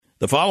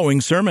The following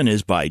sermon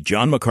is by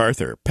John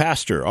MacArthur,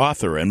 pastor,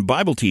 author, and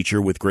Bible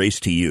teacher with Grace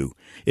to You.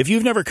 If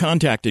you've never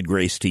contacted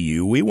Grace to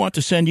You, we want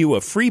to send you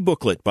a free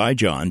booklet by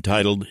John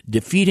titled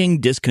Defeating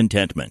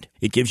Discontentment.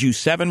 It gives you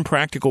 7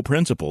 practical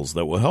principles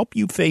that will help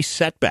you face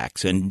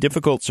setbacks and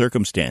difficult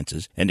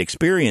circumstances and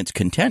experience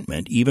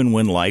contentment even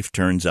when life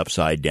turns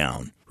upside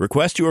down.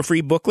 Request your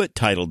free booklet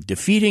titled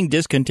Defeating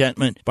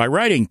Discontentment by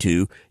writing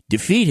to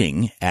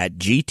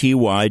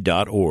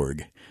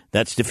defeating@gty.org.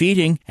 That's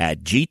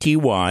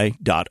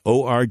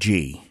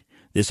defeating@gty.org.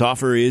 This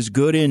offer is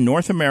good in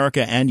North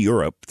America and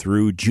Europe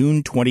through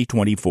June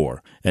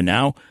 2024. And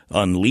now,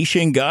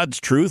 unleashing God's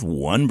truth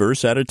one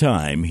verse at a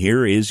time,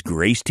 here is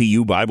Grace to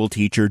You Bible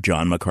teacher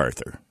John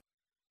MacArthur.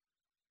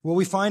 Well,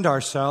 we find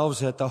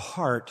ourselves at the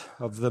heart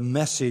of the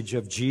message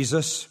of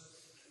Jesus.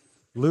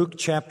 Luke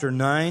chapter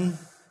 9,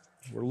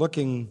 we're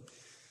looking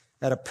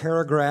at a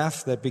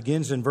paragraph that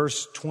begins in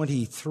verse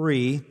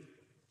 23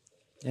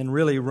 and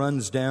really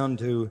runs down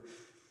to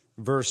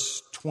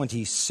verse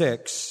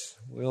 26.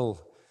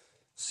 We'll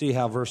see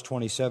how verse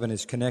 27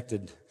 is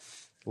connected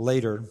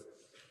later.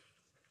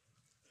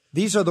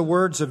 These are the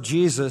words of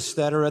Jesus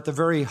that are at the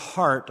very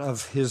heart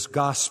of His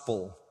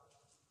gospel.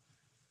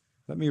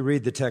 Let me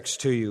read the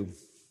text to you.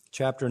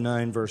 Chapter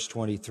 9, verse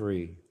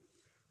 23.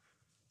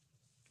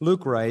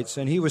 Luke writes,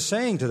 "And He was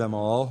saying to them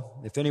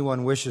all, 'If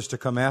anyone wishes to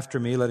come after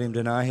me, let him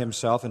deny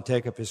himself and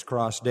take up his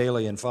cross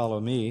daily and follow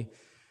me.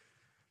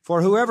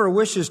 For whoever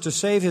wishes to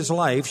save his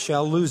life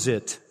shall lose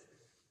it.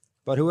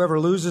 But whoever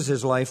loses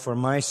his life for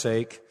my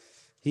sake,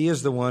 he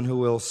is the one who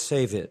will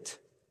save it.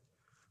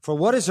 For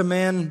what is a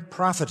man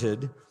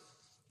profited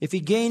if he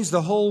gains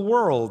the whole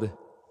world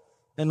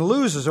and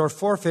loses or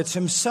forfeits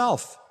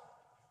himself?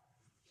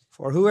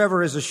 For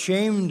whoever is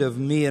ashamed of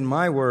me and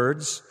my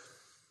words,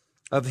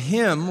 of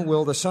him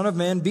will the Son of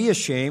Man be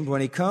ashamed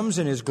when he comes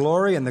in his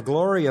glory and the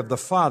glory of the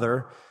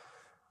Father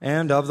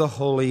and of the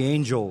holy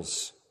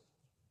angels.'"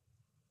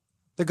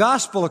 The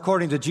gospel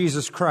according to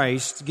Jesus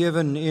Christ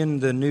given in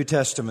the New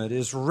Testament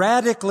is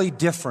radically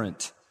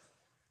different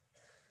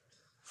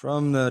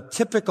from the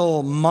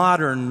typical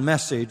modern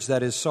message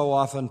that is so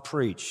often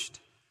preached.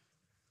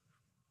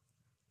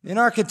 In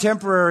our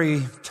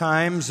contemporary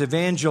times,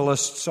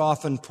 evangelists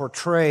often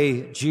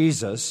portray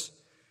Jesus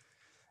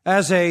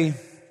as a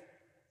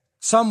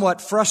somewhat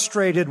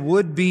frustrated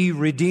would-be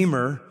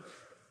redeemer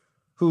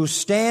who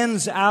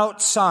stands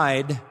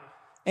outside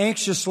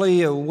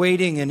anxiously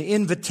awaiting an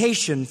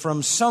invitation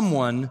from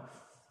someone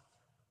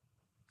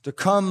to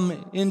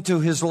come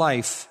into his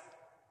life.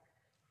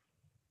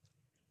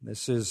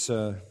 This is,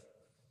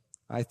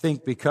 I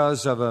think,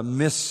 because of a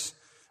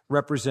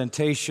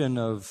misrepresentation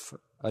of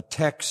a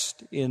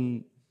text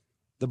in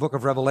the book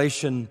of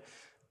Revelation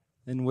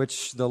in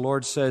which the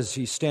Lord says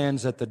He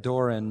stands at the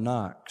door and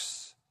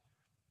knocks.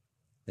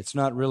 It's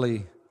not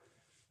really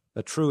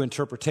a true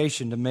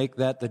interpretation to make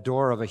that the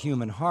door of a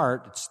human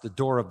heart. It's the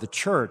door of the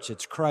church.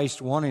 It's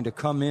Christ wanting to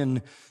come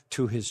in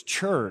to His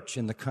church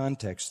in the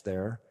context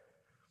there.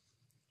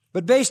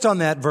 But based on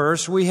that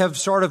verse, we have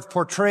sort of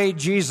portrayed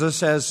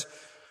Jesus as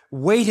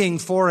waiting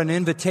for an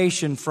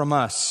invitation from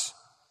us,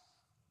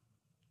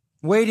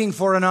 waiting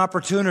for an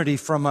opportunity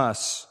from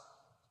us,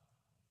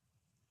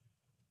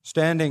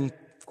 standing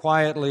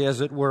quietly, as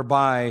it were,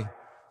 by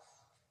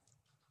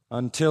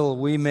until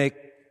we make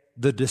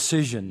the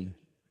decision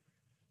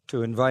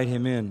to invite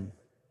Him in.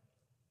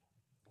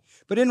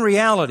 But in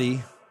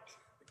reality,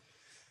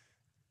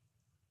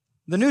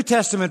 the New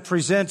Testament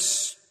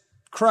presents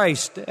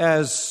Christ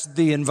as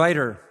the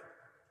inviter,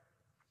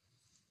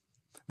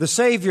 the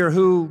Savior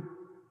who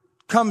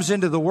comes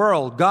into the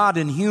world, God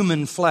in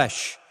human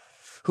flesh,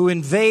 who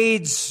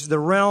invades the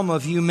realm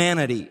of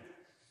humanity,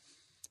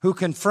 who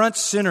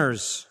confronts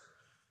sinners,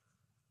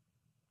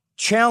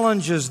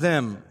 challenges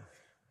them,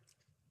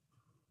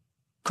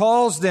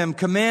 calls them,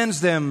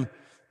 commands them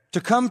to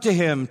come to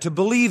Him, to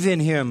believe in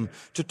Him,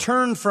 to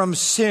turn from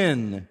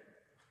sin,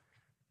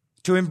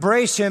 to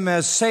embrace Him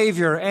as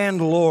Savior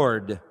and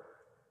Lord.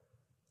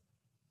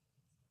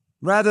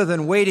 Rather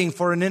than waiting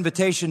for an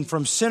invitation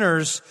from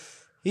sinners,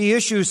 He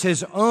issues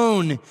His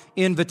own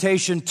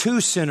invitation to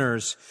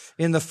sinners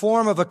in the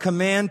form of a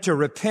command to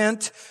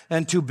repent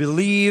and to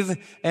believe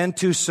and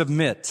to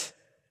submit.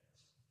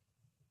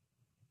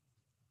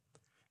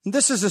 And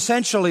this is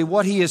essentially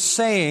what He is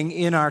saying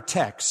in our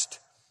text.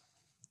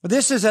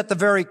 This is at the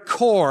very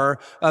core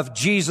of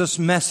Jesus'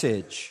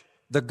 message,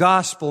 the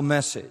gospel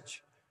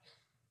message.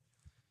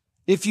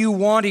 If you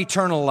want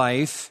eternal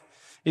life,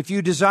 if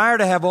you desire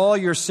to have all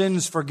your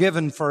sins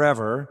forgiven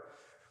forever,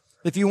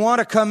 if you want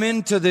to come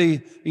into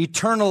the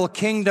eternal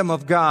kingdom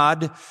of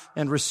God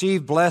and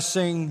receive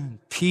blessing,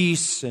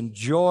 peace, and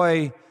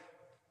joy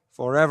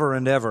forever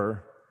and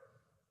ever,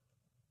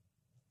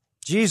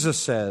 Jesus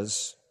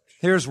says,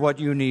 here's what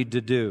you need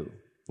to do.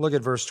 Look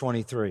at verse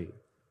 23.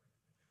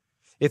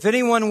 "If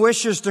anyone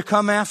wishes to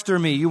come after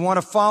me," you want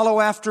to follow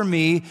after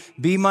me,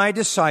 be my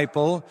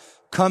disciple,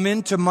 come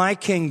into my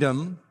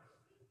kingdom,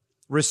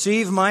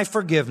 receive my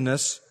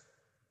forgiveness,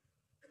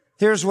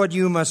 here's what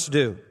you must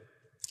do.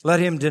 Let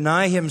him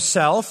deny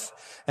himself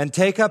and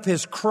take up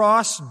his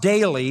cross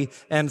daily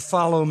and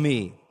follow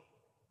me.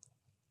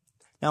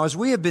 Now, as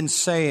we have been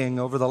saying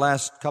over the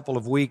last couple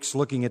of weeks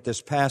looking at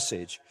this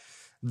passage,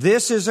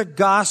 this is a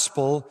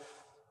gospel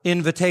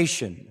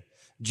invitation.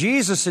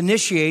 Jesus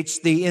initiates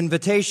the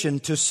invitation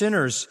to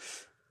sinners,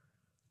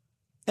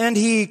 and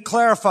he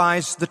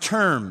clarifies the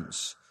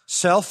terms: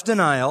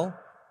 self-denial,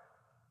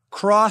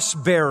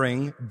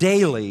 cross-bearing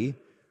daily,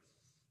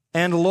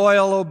 and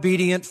loyal,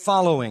 obedient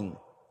following.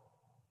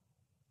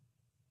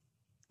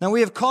 Now,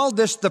 we have called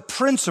this the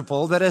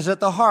principle that is at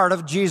the heart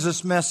of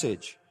Jesus'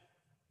 message.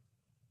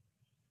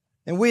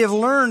 And we have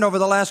learned over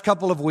the last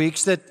couple of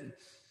weeks that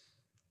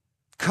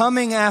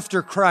coming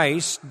after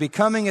Christ,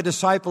 becoming a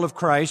disciple of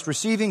Christ,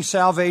 receiving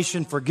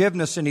salvation,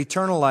 forgiveness, and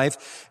eternal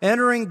life,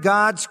 entering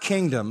God's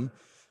kingdom,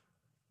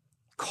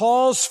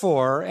 calls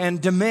for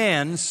and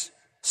demands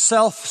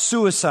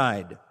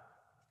self-suicide,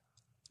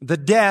 the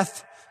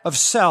death of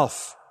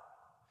self,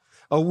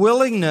 a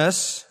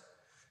willingness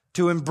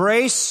to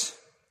embrace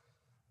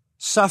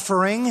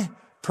suffering,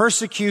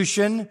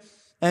 persecution,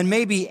 and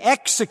maybe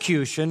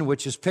execution,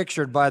 which is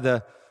pictured by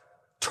the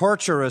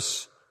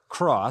torturous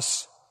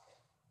cross,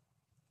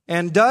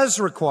 and does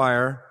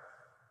require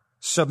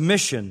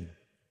submission.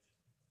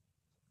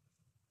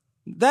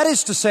 That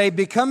is to say,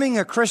 becoming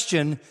a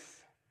Christian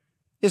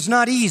is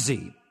not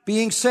easy.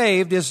 Being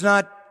saved is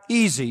not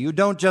easy. You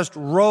don't just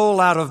roll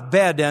out of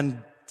bed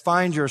and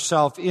find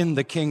yourself in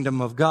the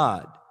kingdom of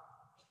God.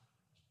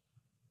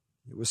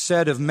 It was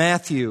said of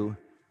Matthew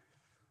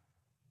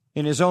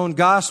in his own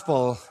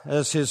gospel,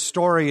 as his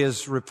story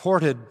is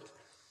reported,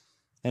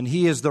 and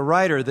he is the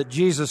writer, that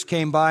Jesus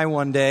came by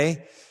one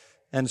day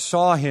and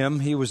saw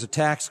him. He was a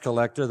tax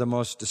collector, the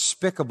most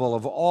despicable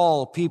of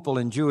all people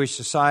in Jewish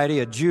society,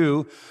 a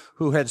Jew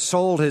who had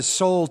sold his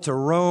soul to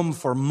Rome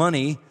for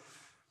money.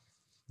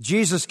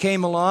 Jesus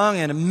came along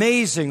and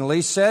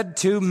amazingly said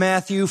to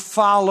Matthew,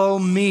 "Follow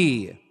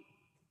me."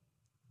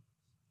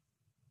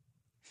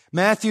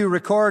 Matthew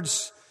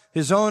records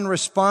his own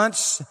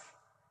response.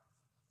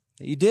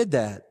 He did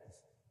that.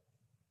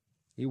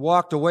 He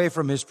walked away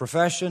from his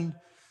profession,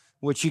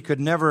 which he could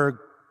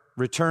never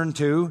return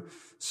to,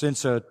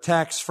 since a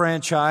tax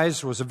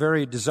franchise was a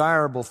very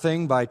desirable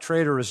thing by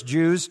traitorous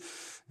Jews.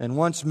 And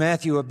once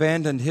Matthew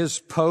abandoned his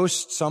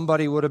post,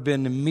 somebody would have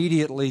been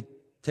immediately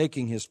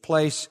taking his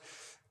place.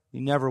 He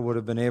never would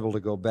have been able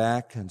to go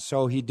back. And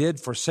so he did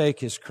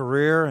forsake his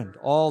career and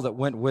all that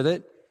went with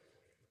it.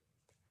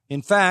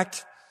 In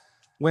fact,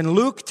 when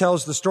Luke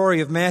tells the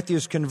story of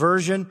Matthew's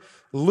conversion,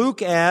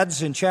 Luke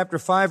adds in chapter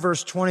 5,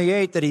 verse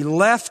 28, that he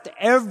left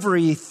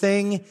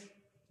everything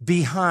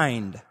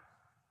behind.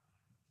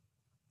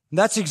 And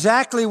that's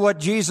exactly what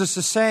Jesus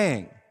is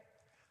saying.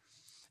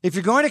 If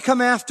you're going to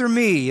come after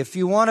me, if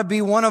you want to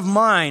be one of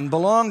mine,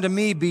 belong to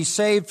me, be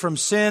saved from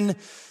sin,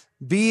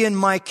 be in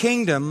my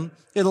kingdom,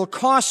 it'll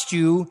cost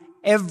you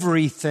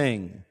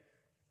everything.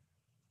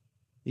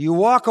 You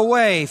walk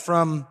away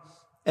from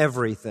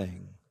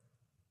everything.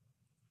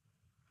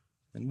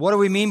 And what do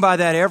we mean by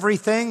that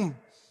everything?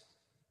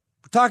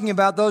 We're talking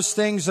about those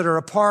things that are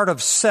a part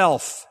of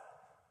self.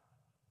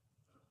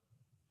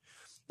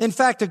 In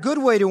fact, a good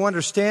way to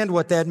understand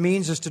what that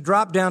means is to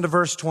drop down to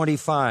verse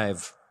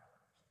 25.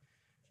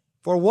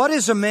 For what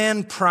is a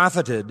man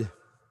profited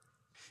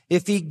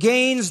if he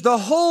gains the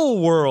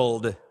whole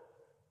world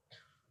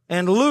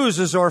and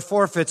loses or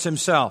forfeits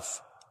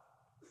himself?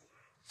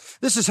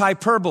 This is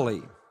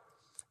hyperbole.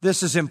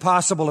 This is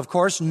impossible, of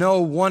course.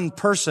 No one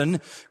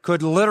person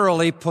could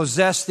literally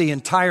possess the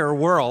entire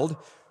world.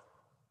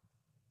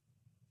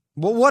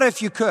 But what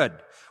if you could?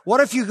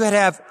 What if you could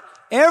have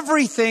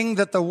everything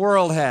that the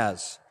world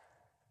has?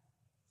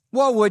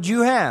 What would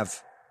you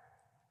have?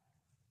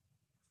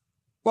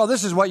 Well,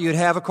 this is what you'd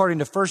have according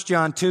to 1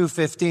 John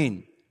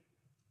 2:15.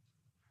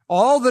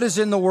 All that is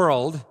in the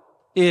world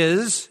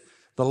is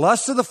the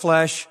lust of the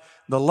flesh,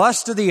 the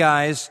lust of the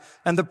eyes,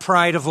 and the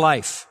pride of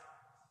life.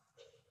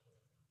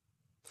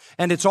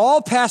 And it's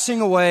all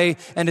passing away,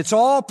 and it's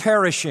all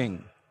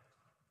perishing.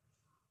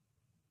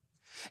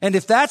 And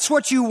if that's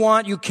what you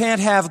want, you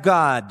can't have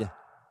God.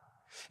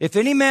 If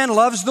any man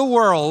loves the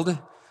world,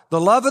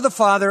 the love of the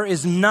Father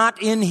is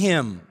not in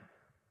him.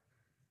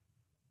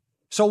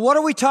 So what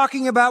are we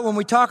talking about when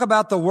we talk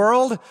about the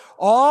world?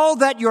 All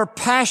that your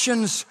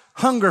passions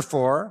hunger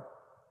for,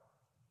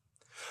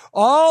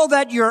 all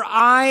that your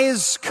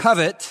eyes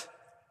covet,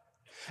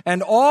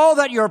 and all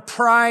that your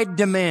pride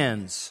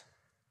demands.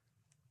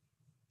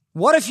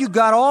 What if you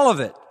got all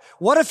of it?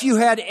 What if you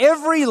had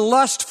every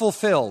lust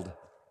fulfilled?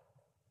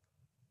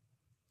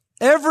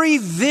 Every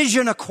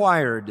vision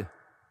acquired?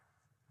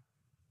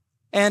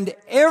 And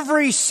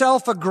every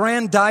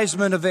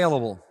self-aggrandizement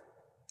available?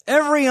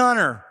 Every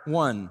honor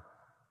won?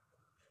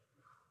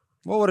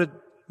 What would it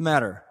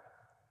matter?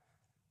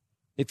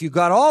 If you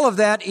got all of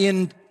that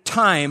in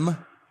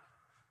time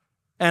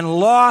and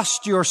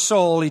lost your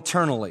soul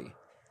eternally,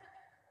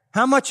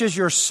 how much is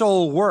your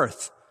soul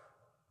worth?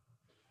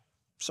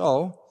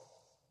 So,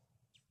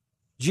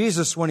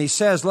 Jesus, when he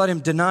says, let him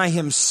deny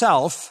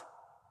himself,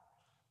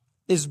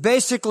 is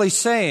basically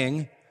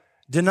saying,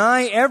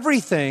 deny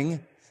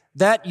everything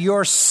that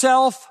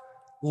yourself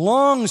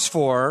longs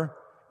for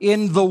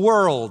in the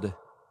world.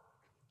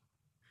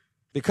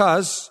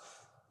 Because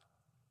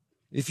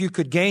if you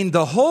could gain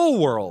the whole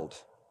world,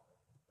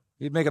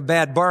 you'd make a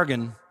bad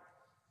bargain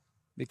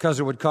because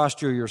it would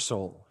cost you your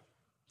soul.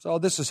 So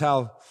this is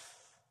how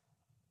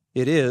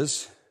it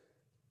is.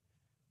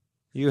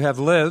 You have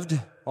lived,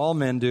 all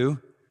men do,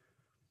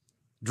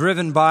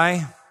 driven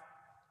by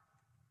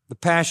the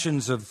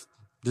passions of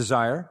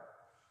desire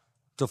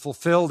to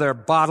fulfill their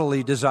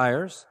bodily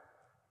desires,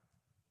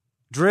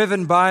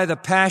 driven by the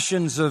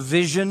passions of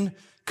vision,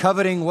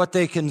 coveting what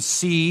they can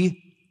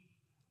see,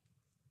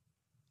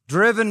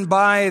 driven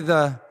by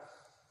the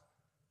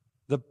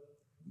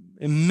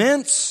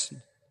immense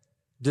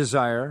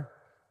desire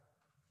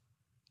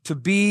to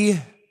be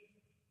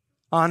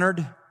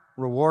honored,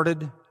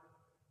 rewarded,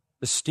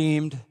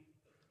 esteemed,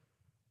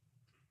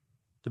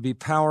 to be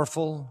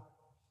powerful,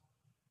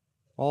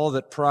 all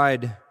that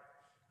pride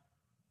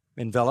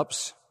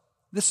envelops.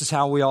 This is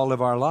how we all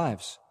live our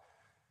lives.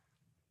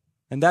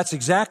 And that's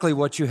exactly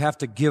what you have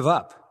to give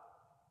up.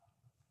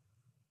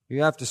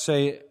 You have to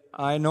say,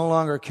 I no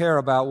longer care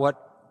about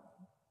what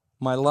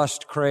my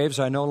lust craves.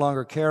 I no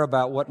longer care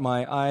about what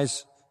my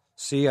eyes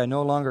see. I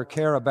no longer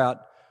care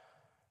about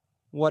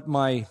what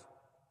my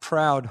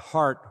proud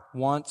heart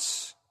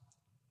wants.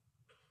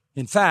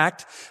 In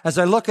fact, as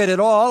I look at it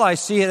all, I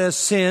see it as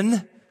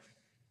sin.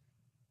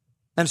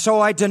 And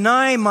so I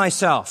deny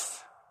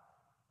myself.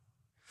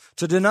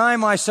 To deny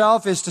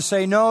myself is to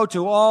say no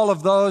to all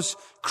of those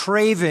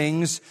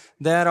cravings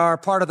that are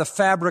part of the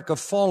fabric of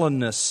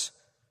fallenness.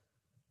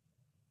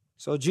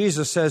 So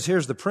Jesus says,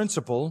 here's the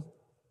principle.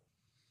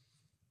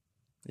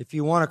 If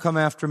you want to come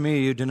after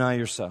me, you deny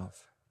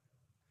yourself.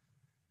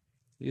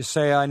 You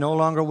say, I no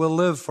longer will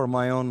live for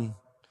my own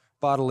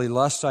bodily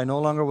lusts. I no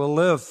longer will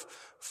live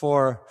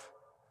for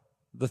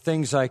the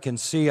things I can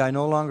see. I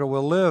no longer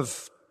will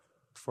live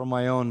for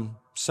my own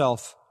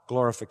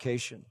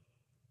self-glorification.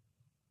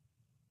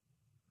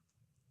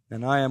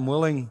 And I am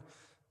willing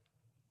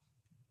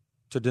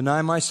to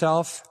deny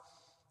myself,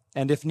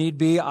 and if need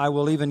be, I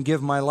will even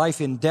give my life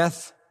in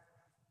death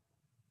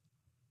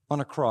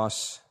on a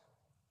cross.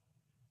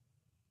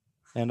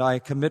 And I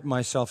commit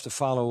myself to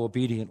follow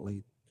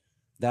obediently.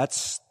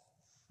 That's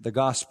the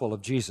gospel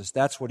of Jesus.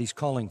 That's what He's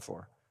calling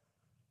for.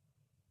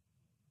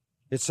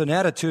 It's an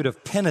attitude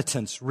of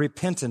penitence,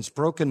 repentance,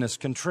 brokenness,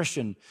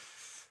 contrition,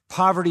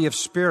 poverty of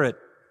spirit,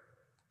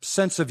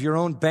 sense of your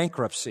own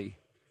bankruptcy,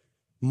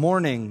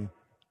 mourning,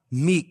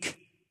 meek,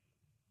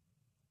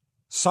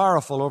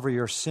 sorrowful over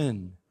your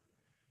sin.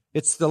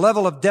 It's the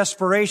level of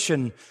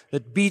desperation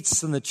that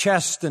beats in the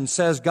chest and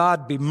says,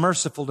 God, be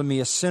merciful to me,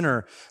 a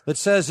sinner, that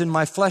says, in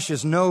my flesh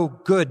is no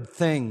good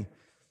thing.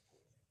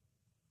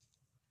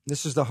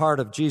 This is the heart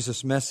of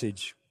Jesus'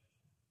 message.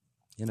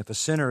 And if a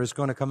sinner is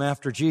going to come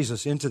after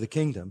Jesus into the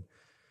kingdom,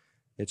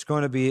 it's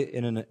going to be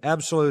in an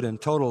absolute and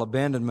total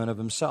abandonment of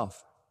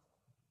himself.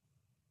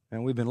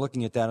 And we've been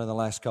looking at that in the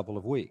last couple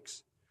of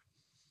weeks.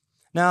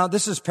 Now,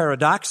 this is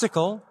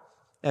paradoxical,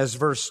 as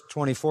verse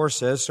 24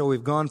 says, so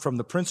we've gone from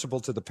the principle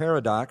to the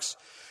paradox.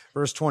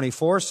 Verse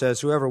 24 says,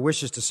 whoever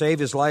wishes to save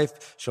his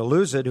life shall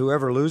lose it.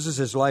 Whoever loses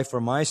his life for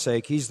my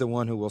sake, he's the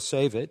one who will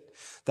save it.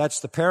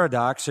 That's the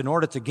paradox. In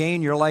order to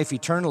gain your life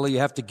eternally, you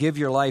have to give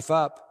your life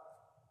up.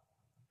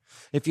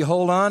 If you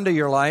hold on to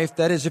your life,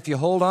 that is, if you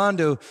hold on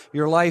to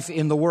your life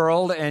in the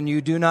world and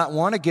you do not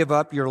want to give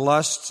up your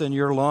lusts and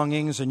your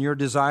longings and your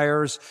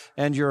desires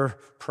and your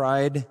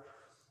pride,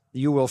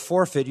 you will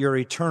forfeit your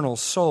eternal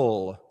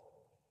soul.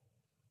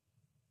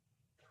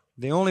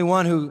 The only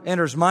one who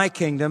enters my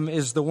kingdom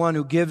is the one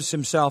who gives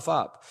himself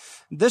up.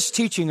 This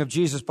teaching of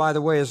Jesus, by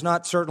the way, is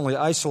not certainly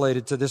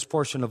isolated to this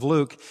portion of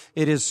Luke.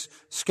 It is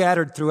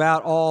scattered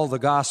throughout all the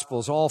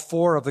Gospels. All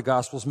four of the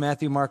Gospels,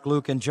 Matthew, Mark,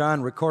 Luke, and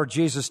John, record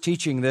Jesus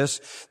teaching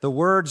this. The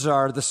words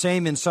are the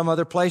same in some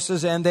other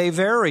places, and they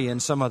vary in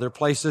some other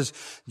places.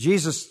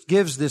 Jesus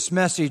gives this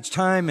message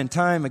time and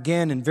time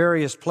again in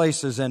various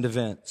places and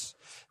events.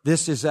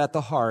 This is at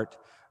the heart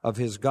of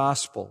His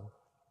gospel.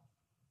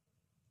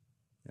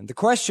 And the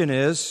question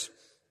is,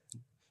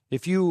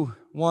 if you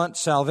want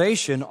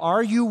salvation,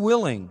 are you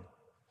willing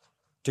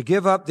to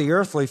give up the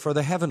earthly for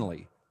the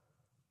heavenly?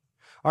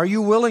 Are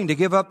you willing to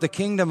give up the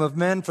kingdom of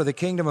men for the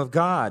kingdom of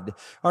God?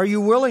 Are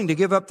you willing to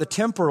give up the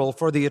temporal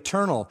for the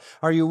eternal?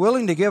 Are you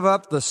willing to give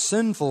up the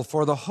sinful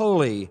for the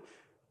holy?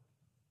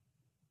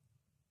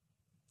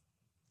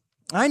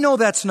 I know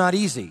that's not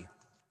easy.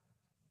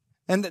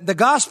 And the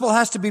gospel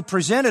has to be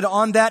presented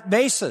on that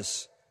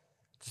basis.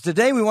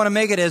 Today we want to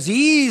make it as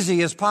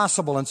easy as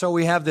possible, and so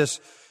we have this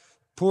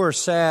poor,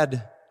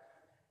 sad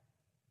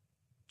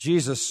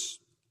Jesus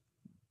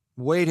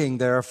waiting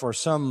there for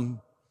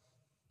some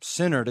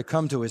sinner to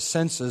come to his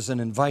senses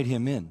and invite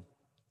him in.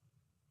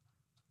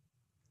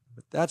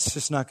 But that's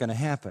just not going to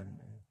happen.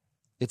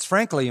 It's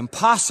frankly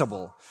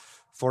impossible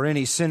for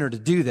any sinner to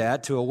do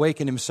that, to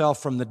awaken himself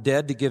from the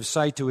dead, to give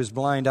sight to his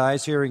blind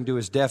eyes, hearing to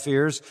his deaf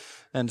ears,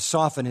 and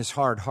soften his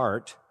hard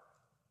heart.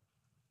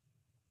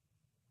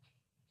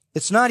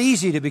 It's not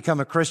easy to become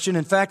a Christian.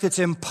 In fact, it's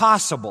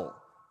impossible.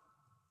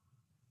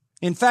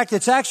 In fact,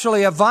 it's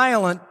actually a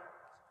violent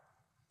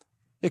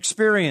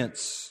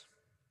experience.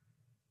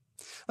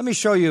 Let me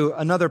show you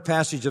another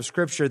passage of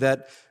Scripture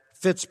that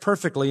fits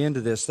perfectly into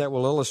this, that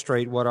will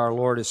illustrate what our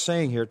Lord is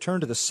saying here.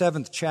 Turn to the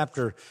 7th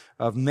chapter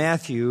of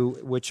Matthew,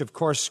 which of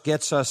course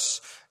gets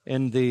us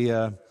in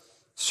the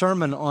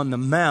Sermon on the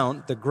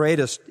Mount, the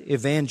greatest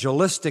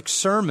evangelistic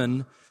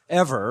sermon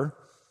ever.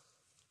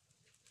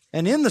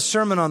 And in the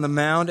Sermon on the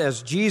Mount,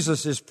 as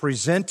Jesus is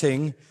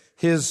presenting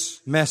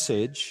His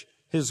message,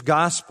 His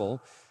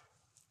gospel,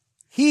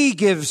 He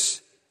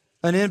gives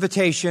an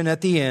invitation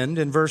at the end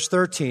in verse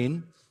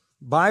 13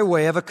 by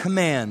way of a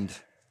command.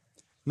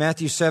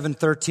 Matthew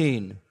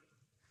 7:13.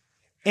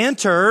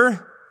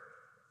 Enter.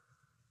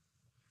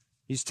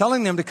 He's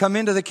telling them to come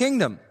into the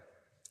kingdom.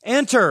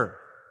 Enter.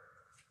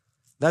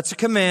 That's a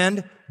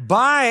command.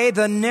 By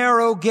the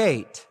narrow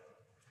gate.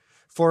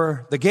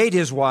 For the gate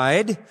is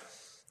wide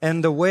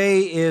and the way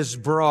is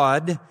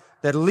broad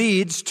that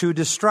leads to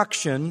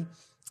destruction,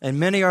 and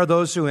many are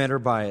those who enter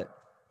by it.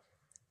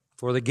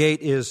 For the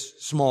gate is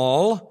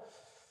small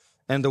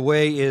and the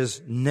way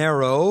is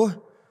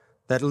narrow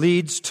that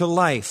leads to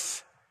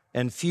life,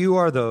 and few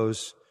are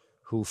those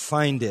who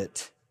find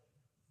it.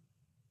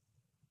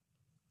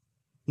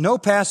 No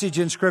passage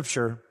in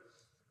Scripture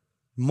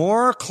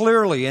more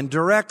clearly and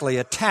directly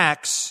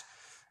attacks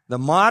the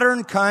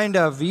modern kind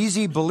of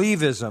easy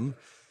believism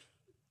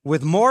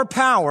with more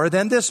power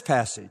than this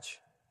passage.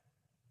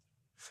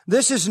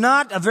 This is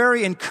not a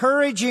very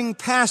encouraging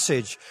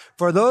passage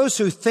for those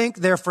who think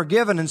they're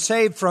forgiven and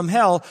saved from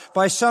hell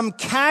by some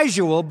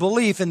casual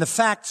belief in the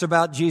facts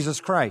about Jesus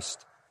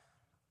Christ.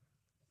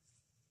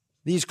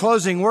 These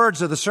closing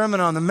words of the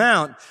Sermon on the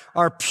Mount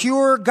are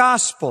pure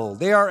gospel.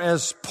 They are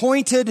as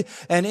pointed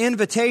an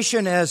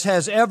invitation as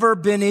has ever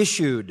been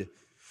issued.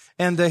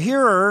 And the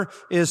hearer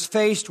is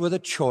faced with a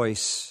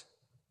choice.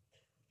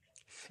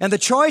 And the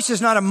choice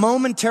is not a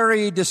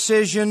momentary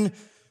decision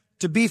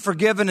to be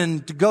forgiven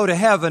and to go to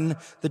heaven.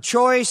 The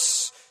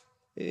choice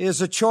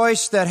is a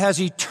choice that has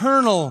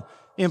eternal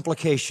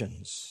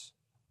implications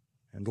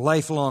and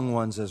lifelong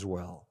ones as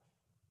well.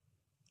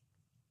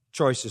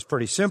 Choice is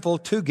pretty simple.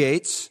 2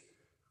 gates.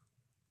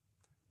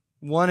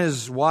 One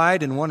is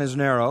wide and one is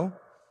narrow.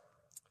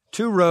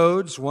 2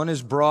 roads, one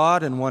is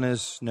broad and one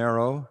is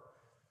narrow.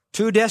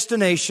 2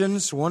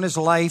 destinations, one is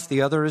life,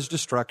 the other is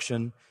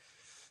destruction.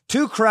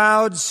 2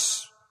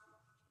 crowds,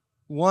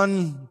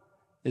 one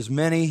is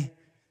many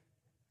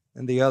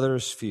and the other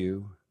is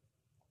few.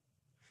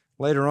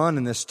 Later on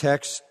in this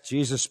text,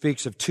 Jesus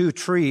speaks of 2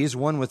 trees,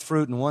 one with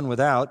fruit and one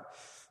without.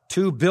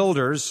 2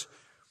 builders,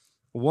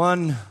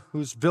 one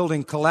whose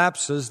building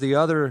collapses, the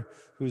other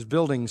whose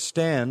building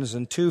stands,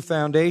 and 2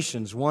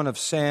 foundations, one of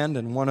sand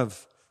and one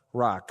of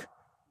rock.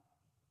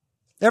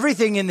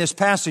 Everything in this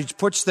passage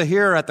puts the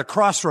hearer at the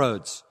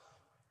crossroads.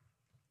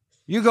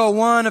 You go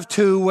one of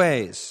 2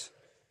 ways,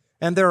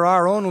 and there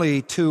are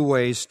only 2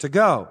 ways to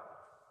go.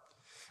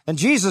 And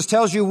Jesus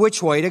tells you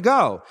which way to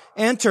go.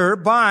 Enter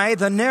by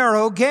the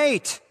narrow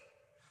gate.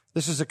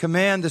 This is a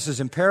command, this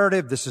is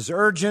imperative, this is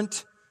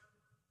urgent.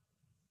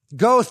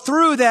 Go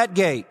through that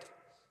gate.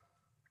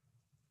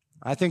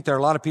 I think there are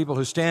a lot of people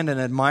who stand and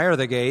admire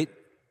the gate.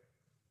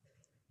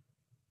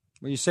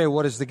 Well, you say,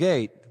 what is the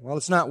gate? Well,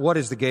 it's not what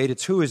is the gate,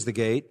 it's who is the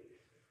gate.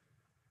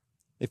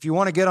 If you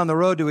want to get on the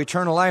road to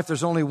eternal life,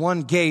 there's only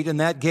one gate, and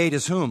that gate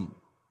is whom?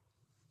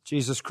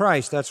 Jesus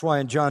Christ. That's why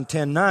in John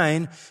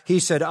 10:9, He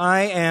said,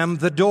 I am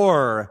the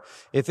door.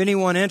 If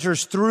anyone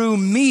enters through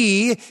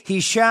me, he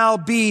shall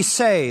be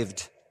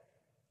saved.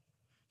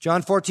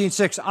 John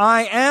 14:6,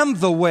 I am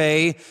the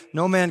way.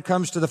 No man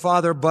comes to the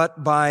Father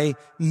but by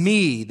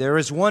me. There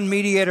is one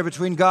mediator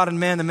between God and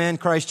man, the man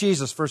Christ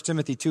Jesus. 1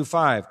 Timothy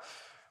 2:5.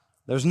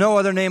 There's no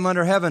other name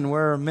under heaven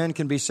where men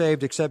can be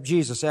saved except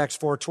Jesus. Acts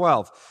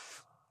 4:12.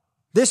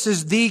 This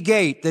is the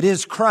gate that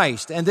is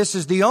Christ, and this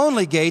is the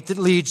only gate that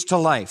leads to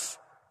life.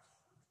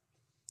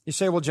 You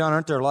say, well, John,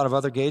 aren't there a lot of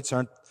other gates?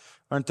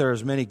 Aren't there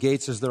as many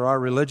gates as there are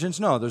religions?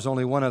 No, there's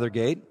only one other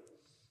gate.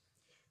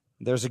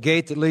 There's a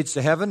gate that leads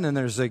to heaven, and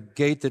there's a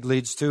gate that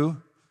leads to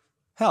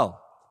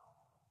hell.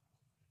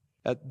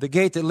 The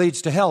gate that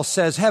leads to hell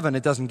says heaven.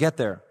 It doesn't get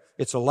there.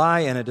 It's a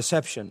lie and a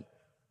deception.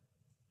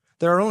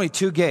 There are only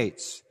 2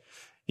 gates.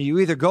 You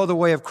either go the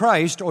way of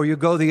Christ or you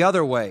go the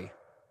other way.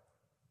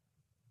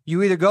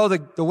 You either go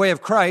the way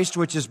of Christ,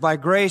 which is by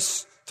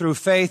grace through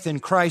faith in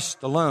Christ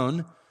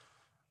alone,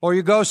 or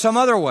you go some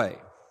other way.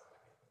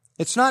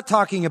 It's not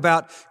talking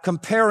about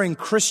comparing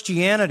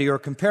Christianity or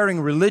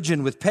comparing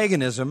religion with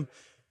paganism.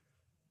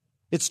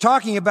 It's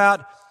talking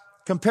about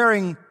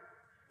comparing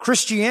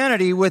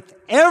Christianity with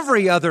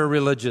every other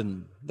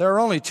religion. There are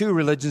only 2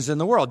 religions in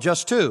the world,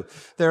 just 2.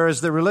 There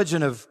is the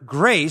religion of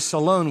grace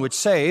alone, which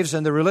saves,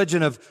 and the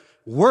religion of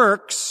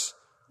works,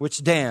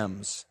 which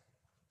damns.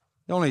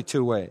 Only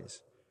 2 ways.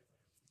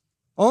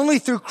 Only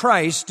through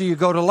Christ do you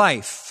go to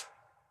life.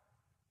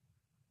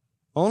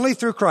 Only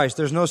through Christ.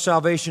 There's no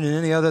salvation in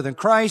any other than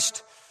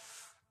Christ.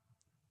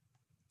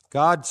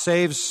 God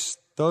saves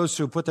those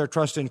who put their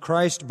trust in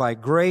Christ by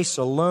grace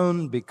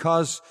alone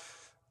because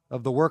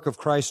of the work of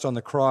Christ on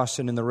the cross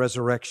and in the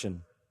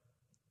resurrection.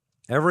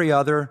 Every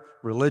other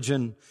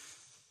religion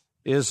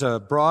is a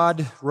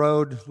broad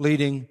road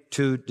leading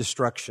to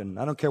destruction.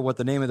 I don't care what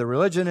the name of the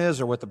religion is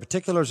or what the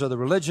particulars of the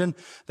religion.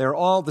 They're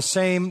all the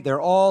same.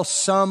 They're all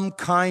some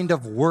kind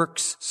of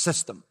works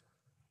system.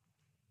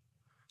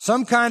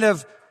 Some kind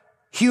of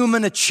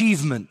human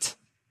achievement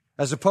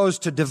as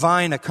opposed to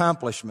divine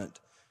accomplishment,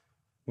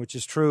 which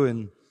is true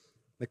in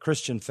the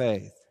Christian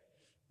faith.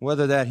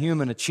 Whether that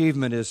human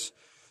achievement is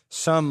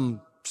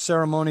some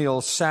ceremonial,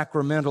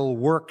 sacramental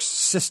works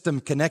system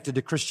connected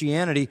to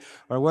Christianity,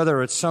 or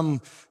whether it's some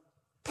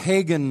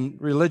pagan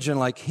religion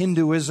like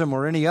Hinduism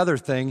or any other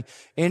thing,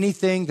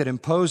 anything that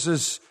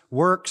imposes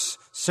works,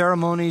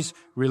 ceremonies,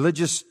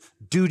 religious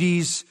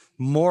duties,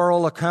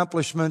 moral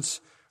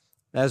accomplishments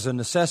as a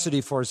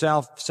necessity for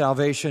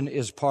salvation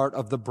is part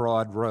of the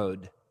broad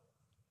road.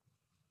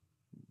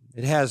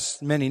 It has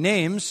many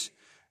names,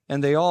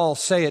 and they all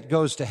say it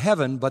goes to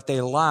heaven, but they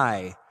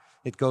lie.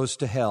 It goes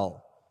to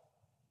hell.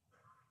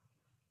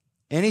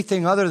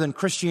 Anything other than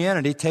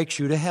Christianity takes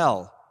you to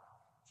hell.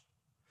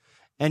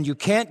 And you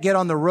can't get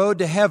on the road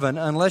to heaven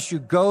unless you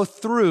go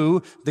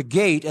through the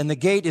gate. And the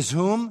gate is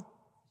whom?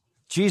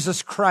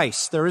 Jesus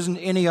Christ. There isn't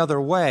any other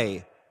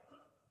way.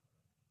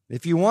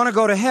 If you want to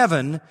go to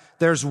heaven,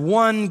 there's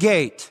one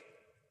gate.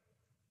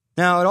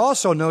 Now, it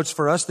also notes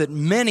for us that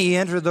many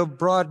enter the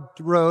broad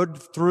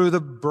road through the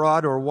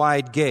broad or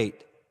wide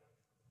gate.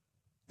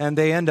 And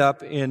they end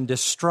up in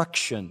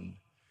destruction.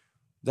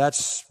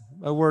 That's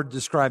a word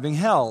describing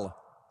hell.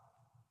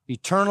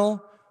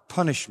 Eternal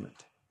punishment.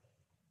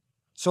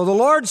 So the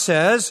Lord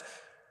says,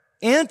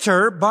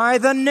 enter by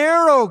the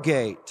narrow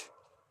gate.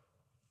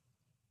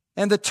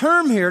 And the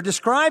term here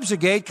describes a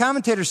gate,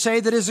 commentators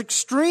say, that is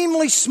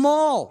extremely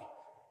small.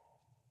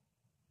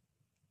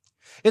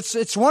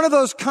 It's one of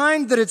those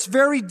kind that it's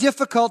very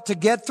difficult to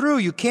get through.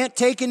 You can't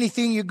take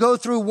anything. You go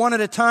through one at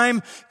a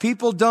time.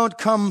 People don't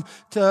come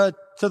to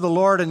the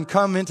Lord and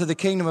come into the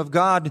kingdom of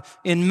God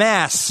in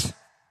mass.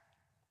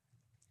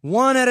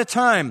 One at a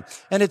time.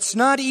 And it's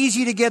not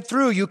easy to get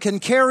through. You can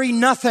carry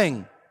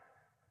nothing.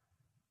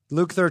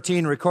 Luke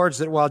 13 records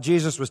that while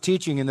Jesus was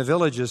teaching in the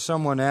villages,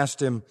 someone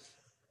asked him,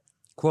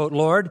 quote,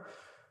 Lord,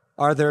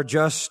 are there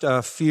just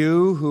a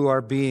few who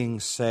are being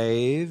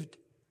saved?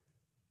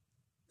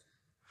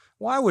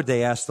 Why would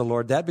they ask the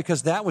Lord that?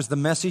 Because that was the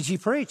message he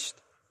preached.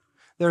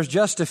 There's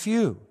just a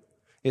few.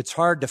 It's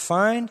hard to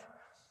find,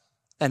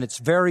 and it's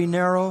very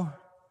narrow,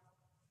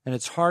 and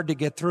it's hard to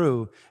get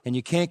through, and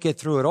you can't get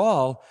through it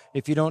all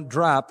if you don't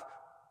drop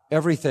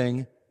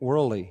everything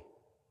worldly.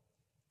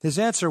 His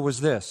answer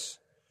was this.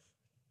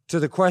 To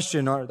the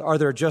question, are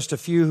there just a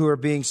few who are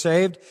being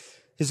saved?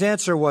 His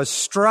answer was,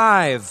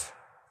 strive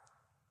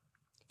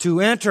to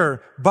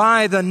enter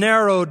by the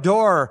narrow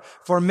door.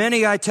 For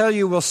many, I tell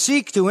you, will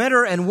seek to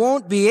enter and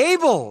won't be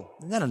able.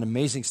 Isn't that an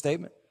amazing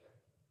statement?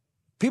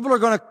 People are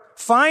going to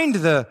find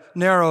the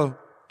narrow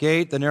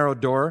gate, the narrow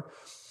door.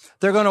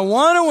 They're going to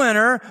want to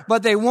enter,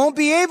 but they won't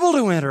be able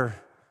to enter.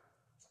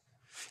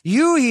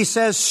 You, he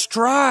says,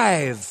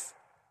 strive.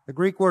 The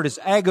Greek word is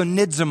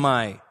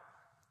agonizomai.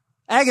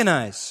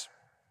 Agonize.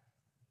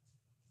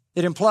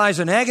 It implies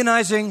an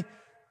agonizing,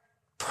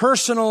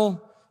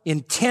 personal,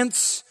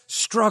 intense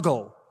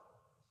struggle.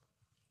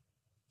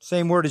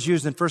 Same word is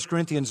used in 1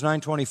 Corinthians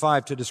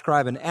 9:25 to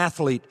describe an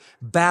athlete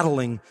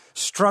battling,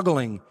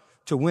 struggling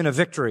to win a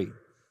victory.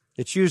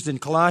 It's used in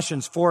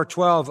Colossians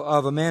 4:12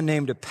 of a man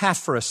named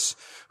Epaphras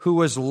who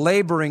was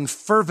laboring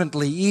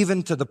fervently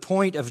even to the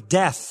point of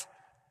death.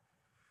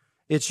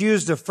 It's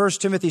used of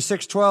 1 Timothy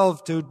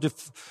 6:12 to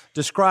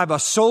describe a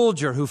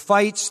soldier who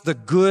fights the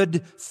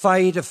good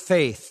fight of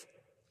faith.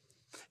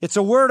 It's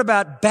a word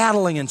about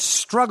battling and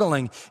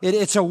struggling.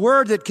 It's a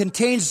word that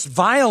contains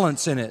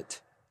violence in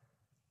it.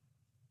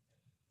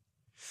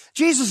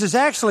 Jesus is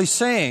actually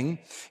saying,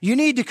 you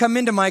need to come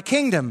into my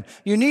kingdom.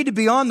 You need to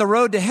be on the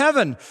road to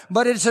heaven.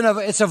 But it's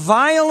a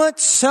violent,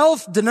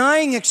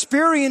 self-denying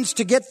experience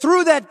to get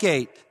through that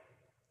gate.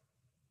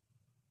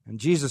 And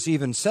Jesus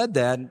even said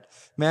that in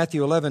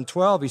Matthew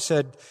 11:12. He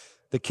said,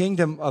 the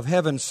kingdom of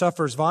heaven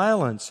suffers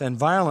violence, and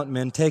violent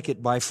men take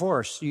it by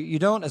force. You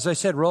don't, as I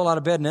said, roll out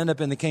of bed and end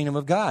up in the kingdom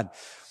of God.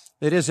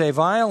 It is a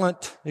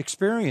violent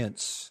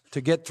experience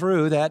to get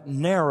through that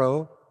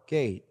narrow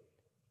gate.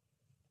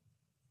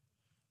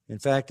 In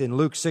fact, in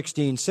Luke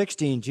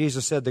 16:16,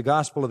 Jesus said the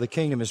gospel of the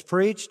kingdom is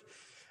preached,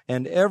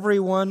 and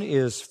everyone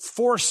is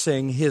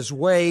forcing his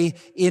way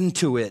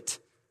into it.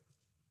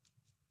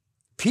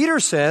 Peter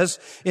says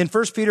in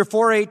 1 Peter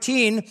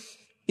 4:18,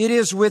 it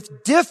is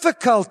with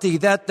difficulty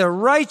that the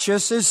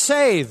righteous is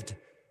saved.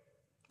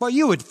 Well,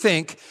 you would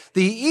think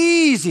the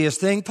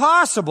easiest thing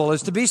possible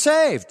is to be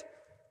saved.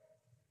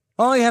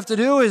 All you have to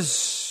do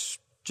is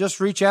just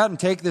reach out and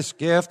take this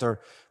gift or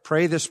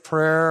pray this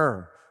prayer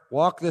or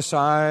walk this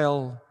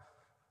aisle,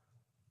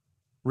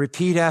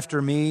 repeat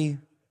after me.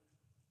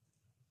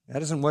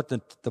 That isn't what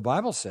the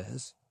Bible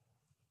says.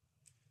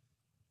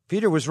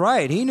 Peter was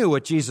right. He knew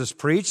what Jesus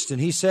preached, and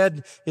he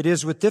said, it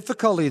is with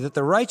difficulty that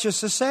the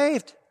righteous is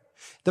saved.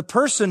 The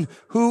person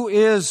who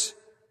is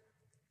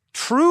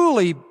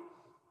truly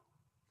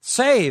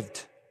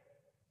saved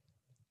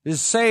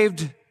is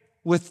saved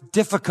with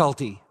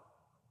difficulty.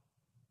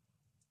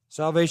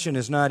 Salvation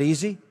is not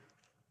easy.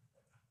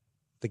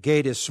 The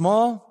gate is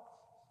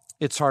small.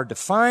 It's hard to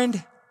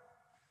find.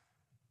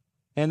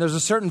 And there's a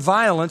certain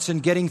violence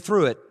in getting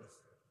through it.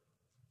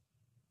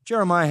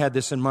 Jeremiah had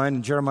this in mind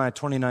in Jeremiah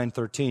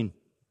 29:13.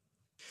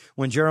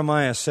 When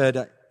Jeremiah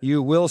said,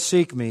 you will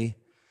seek me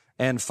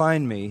and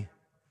find me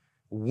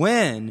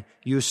when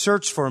you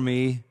search for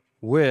me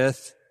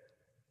with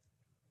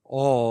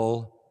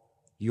all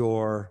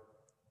your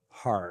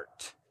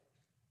heart.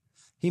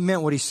 He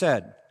meant what he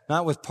said,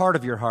 not with part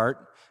of your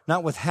heart,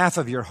 not with half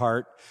of your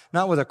heart,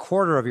 not with a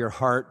quarter of your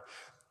heart,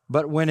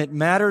 but when it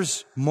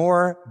matters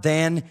more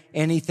than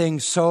anything,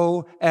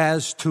 so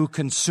as to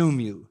consume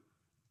you.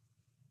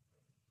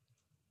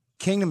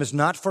 Kingdom is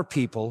not for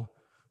people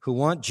who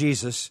want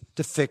Jesus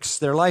to fix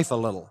their life a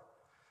little.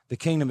 The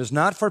kingdom is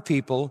not for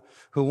people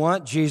who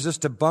want Jesus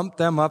to bump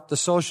them up the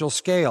social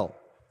scale.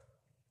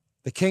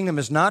 The kingdom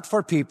is not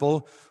for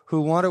people who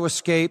want to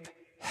escape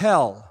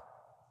hell.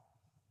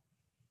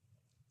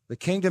 The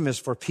kingdom is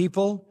for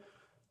people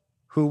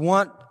who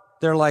want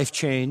their life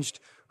changed,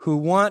 who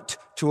want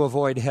to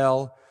avoid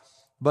hell,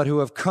 but who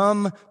have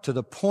come to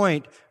the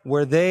point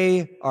where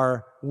they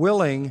are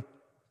willing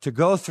to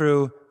go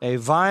through a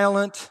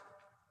violent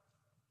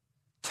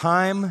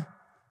time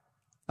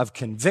of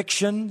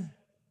conviction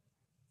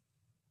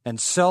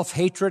and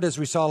self-hatred, as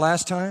we saw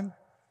last time,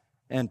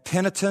 and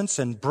penitence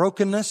and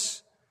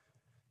brokenness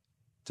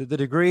to the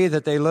degree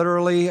that they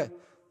literally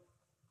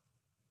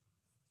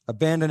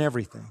abandon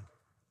everything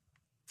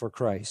for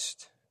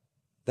Christ.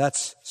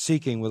 That's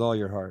seeking with all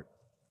your heart.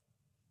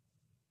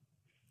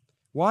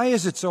 Why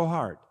is it so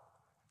hard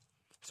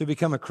to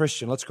become a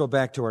Christian? Let's go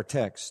back to our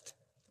text.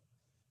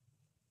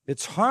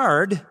 It's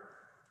hard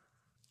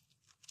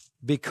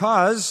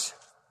because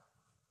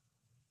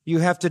you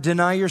have to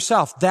deny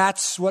yourself.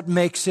 That's what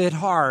makes it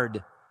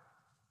hard.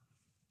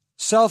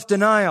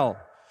 Self-denial,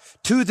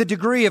 to the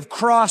degree of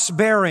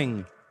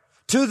cross-bearing,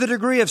 to the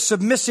degree of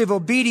submissive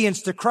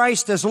obedience to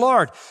Christ as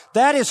Lord.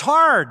 That is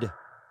hard.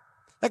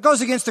 That goes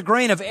against the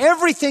grain of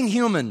everything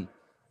human.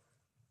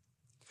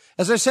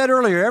 As I said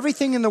earlier,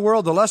 everything in the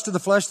world, the lust of the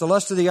flesh, the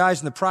lust of the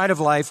eyes, and the pride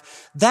of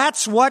life,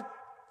 that's what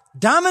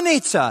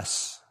dominates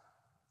us.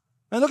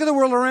 And look at the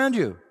world around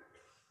you.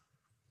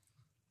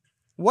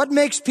 What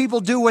makes people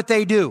do what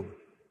they do?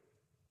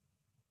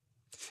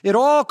 It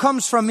all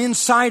comes from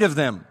inside of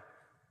them.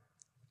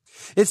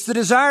 It's the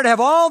desire to have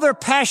all their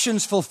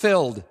passions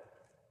fulfilled.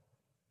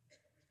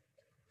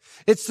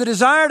 It's the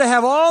desire to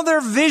have all their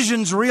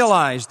visions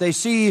realized. They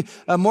see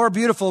a more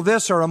beautiful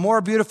this or a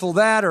more beautiful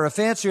that or a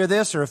fancier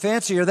this or a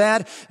fancier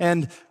that,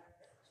 and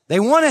they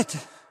want it.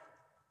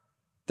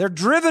 They're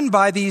driven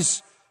by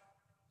these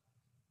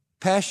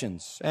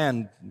passions.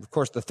 And, of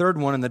course, the third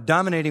one and the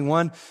dominating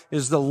one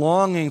is the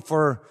longing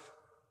for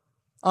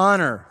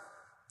honor,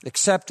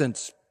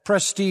 acceptance,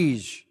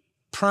 prestige,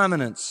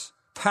 prominence,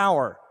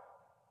 power,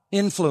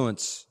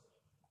 influence,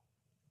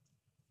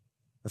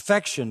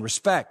 affection,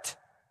 respect,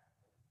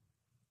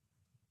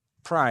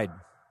 pride.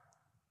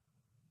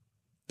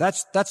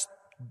 That's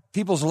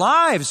people's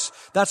lives.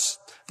 That's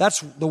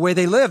the way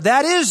they live.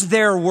 That is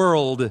their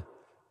world.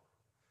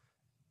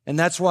 And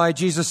that's why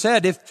Jesus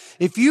said,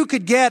 if you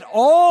could get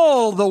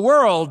all the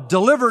world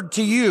delivered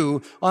to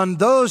you on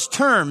those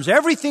terms,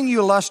 everything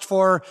you lust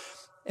for,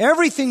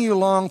 everything you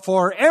long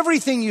for,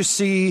 everything you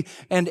see,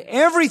 and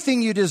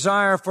everything you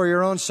desire for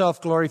your own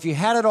self-glory, if you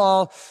had it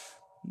all,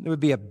 it would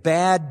be a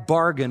bad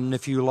bargain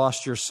if you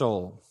lost your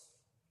soul.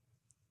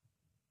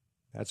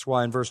 That's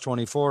why in verse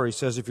 24 he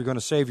says, if you're going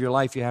to save your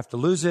life, you have to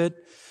lose it.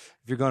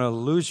 If you're going to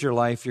lose your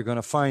life, you're going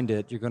to find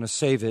it. You're going to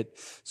save it.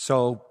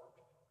 So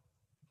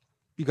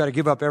you got to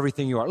give up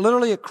everything you are.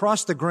 Literally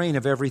across the grain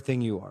of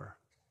everything you are.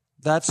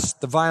 That's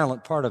the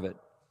violent part of it.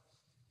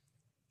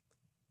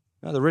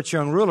 Now, the rich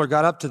young ruler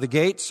got up to the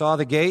gate, saw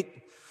the gate,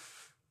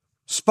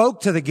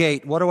 spoke to the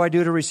gate. What do I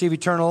do to receive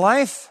eternal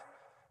life?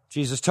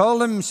 Jesus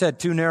told him, said,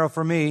 too narrow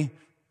for me.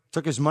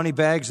 Took his money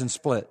bags and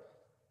split.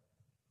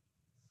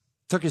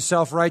 Took his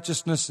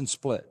self-righteousness and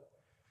split.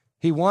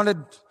 He wanted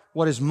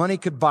what his money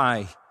could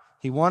buy.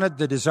 He wanted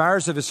the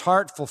desires of his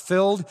heart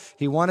fulfilled.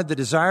 He wanted the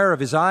desire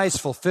of his eyes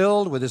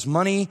fulfilled with his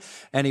money.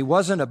 And he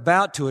wasn't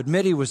about to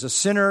admit he was a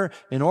sinner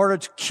in order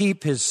to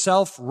keep his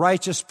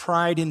self-righteous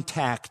pride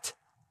intact.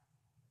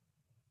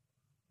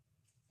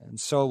 And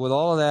so with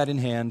all of that in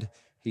hand,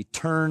 he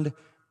turned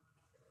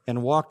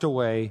and walked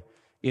away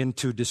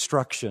into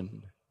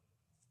destruction.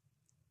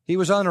 He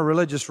was on a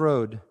religious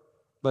road,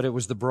 but it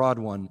was the broad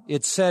one.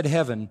 It said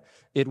heaven,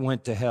 it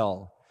went to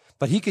hell.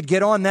 But he could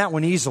get on that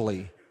one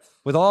easily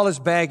with all his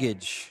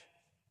baggage.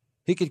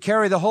 He could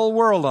carry the whole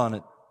world on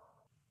it.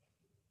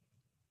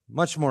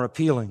 Much more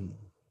appealing.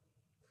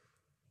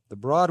 The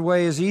broad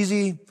way is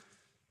easy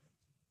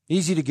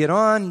to get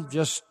on.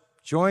 Just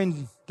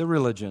join the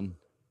religion.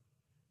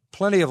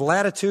 Plenty of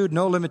latitude,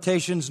 no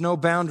limitations, no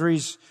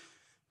boundaries,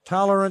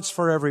 tolerance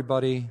for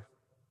everybody.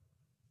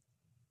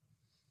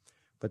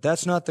 But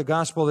that's not the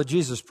gospel that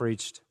Jesus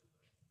preached.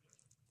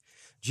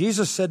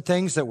 Jesus said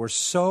things that were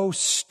so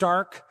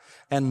stark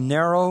and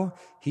narrow.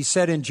 He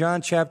said in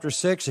John chapter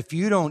 6, if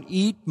you don't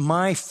eat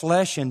my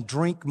flesh and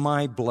drink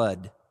my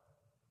blood.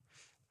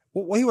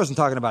 Well, he wasn't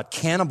talking about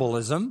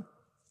cannibalism.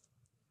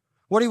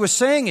 What he was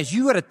saying is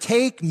you got to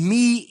take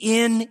me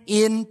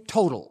in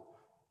total.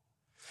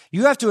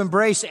 You have to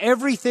embrace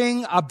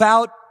everything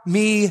about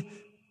me.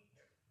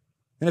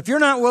 And if you're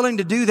not willing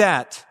to do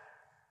that,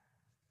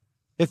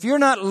 if you're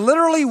not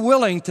literally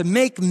willing to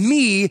make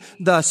me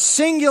the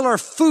singular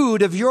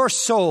food of your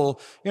soul,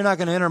 you're not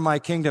going to enter my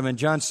kingdom. And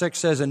John 6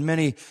 says, and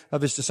many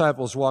of his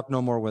disciples walked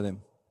no more with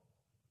him.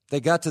 They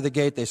got to the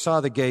gate. They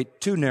saw the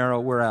gate too narrow.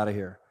 We're out of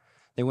here.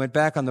 They went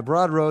back on the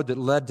broad road that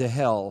led to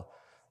hell,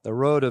 the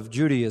road of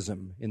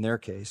Judaism in their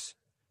case.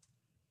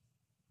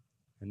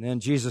 And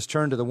then Jesus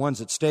turned to the ones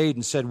that stayed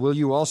and said, will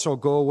you also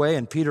go away?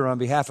 And Peter, on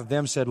behalf of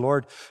them, said,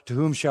 Lord, to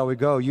whom shall we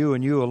go? You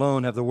and you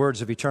alone have the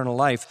words of eternal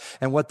life.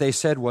 And what they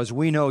said was,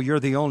 we know you're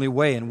the only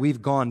way, and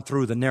we've gone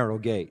through the narrow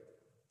gate.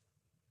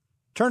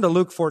 Turn to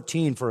Luke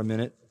 14 for a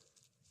minute.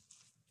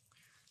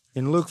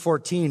 In Luke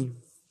 14,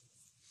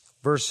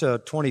 verse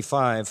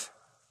 25,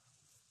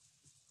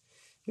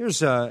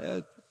 here's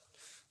an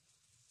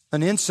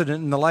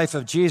incident in the life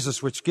of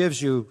Jesus which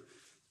gives you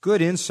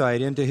good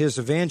insight into his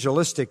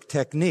evangelistic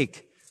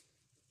technique.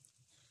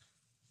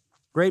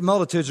 Great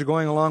multitudes are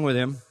going along with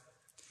him.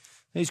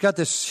 He's got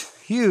this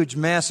huge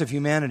mass of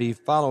humanity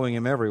following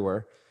him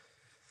everywhere.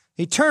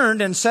 He turned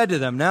and said to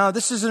them, now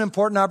this is an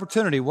important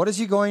opportunity. What is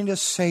he going to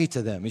say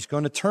to them? He's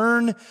going to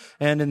turn,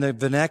 and in the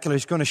vernacular,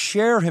 he's going to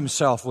share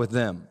himself with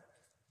them.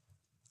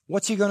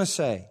 What's he going to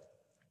say?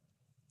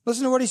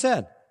 Listen to what he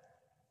said.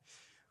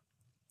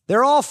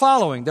 They're all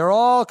following. They're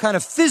all kind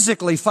of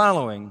physically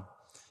following.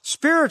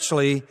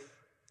 Spiritually,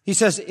 he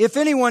says, if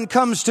anyone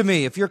comes to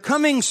me, if you're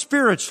coming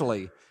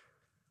spiritually,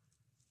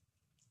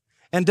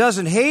 and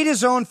doesn't hate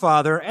his own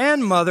father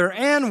and mother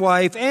and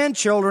wife and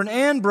children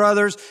and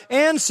brothers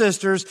and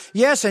sisters,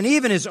 yes, and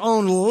even his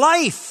own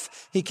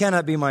life, he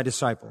cannot be my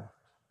disciple.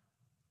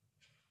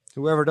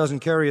 Whoever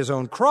doesn't carry his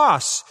own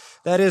cross,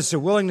 that is, the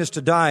willingness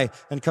to die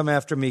and come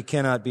after me,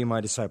 cannot be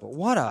my disciple.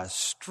 What a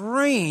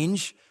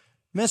strange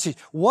message.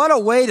 What a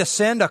way to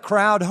send a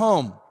crowd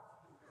home.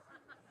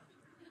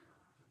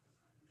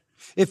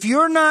 If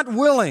you're not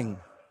willing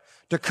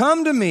to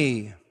come to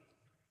me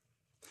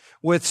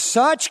with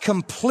such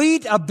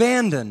complete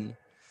abandon,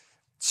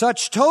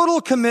 such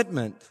total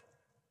commitment,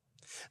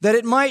 that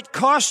it might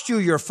cost you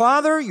your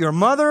father, your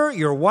mother,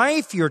 your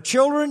wife, your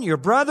children, your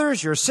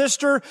brothers, your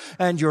sister,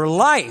 and your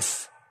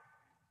life,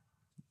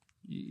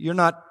 you're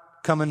not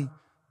coming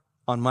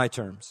on my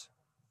terms.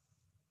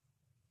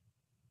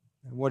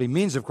 And what he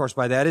means, of course,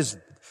 by that is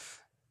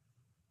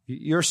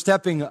you're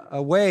stepping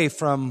away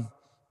from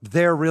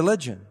their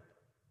religion,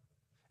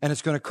 and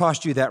it's going to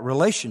cost you that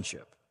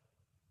relationship.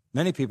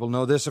 Many people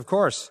know this, of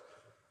course.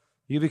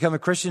 You become a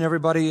Christian,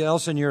 everybody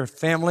else in your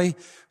family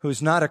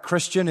who's not a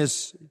Christian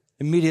is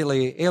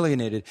immediately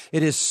alienated.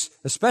 It is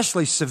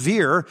especially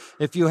severe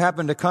if you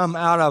happen to come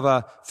out of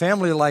a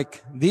family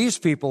like these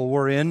people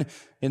were in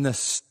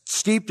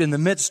steeped in the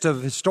midst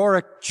of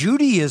historic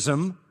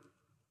Judaism.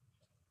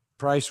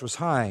 Price was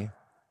high.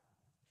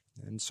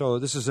 And so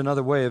this is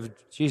another way of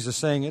Jesus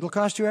saying, it'll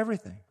cost you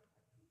everything.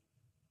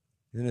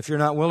 And if you're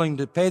not willing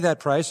to pay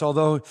that price,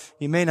 although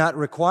he may not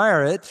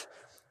require it,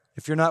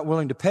 if you're not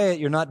willing to pay it,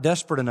 you're not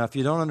desperate enough.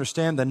 You don't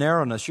understand the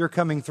narrowness. You're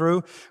coming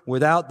through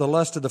without the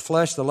lust of the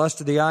flesh, the lust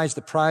of the eyes,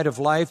 the pride of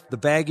life, the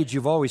baggage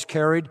you've always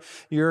carried.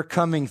 You're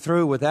coming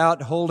through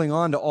without holding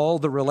on to all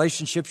the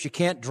relationships. You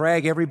can't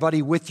drag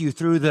everybody with you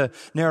through the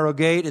narrow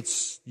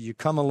gate. You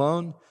come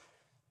alone.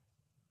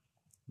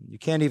 You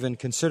can't even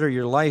consider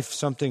your life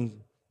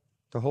something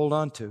to hold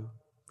on to,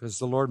 because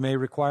the Lord may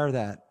require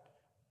that.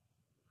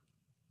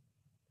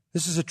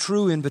 This is a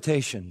true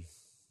invitation.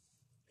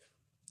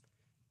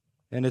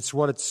 And it's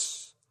what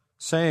it's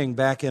saying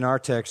back in our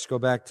text. Go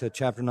back to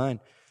chapter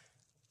 9.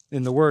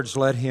 In the words,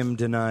 let him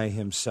deny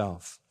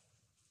himself.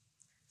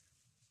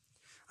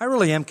 I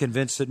really am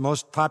convinced that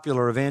most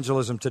popular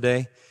evangelism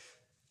today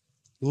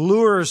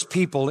lures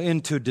people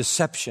into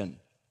deception.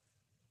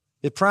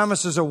 It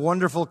promises a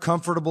wonderful,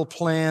 comfortable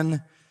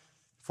plan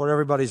for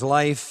everybody's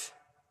life.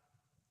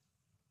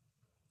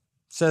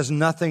 It says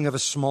nothing of a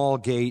small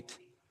gate,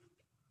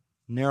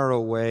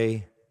 narrow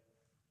way.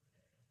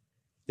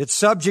 Its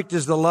subject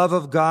is the love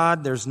of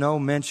God. There's no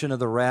mention of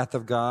the wrath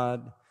of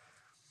God.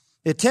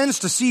 It tends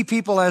to see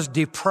people as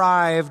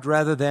deprived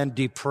rather than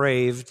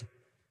depraved.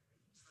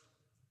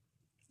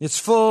 It's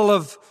full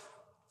of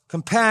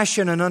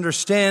compassion and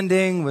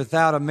understanding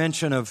without a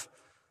mention of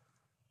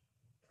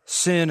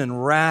sin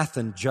and wrath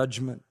and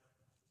judgment.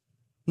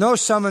 No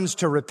summons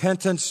to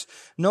repentance,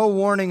 no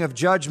warning of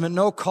judgment,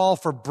 no call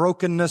for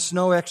brokenness,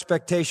 no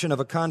expectation of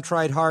a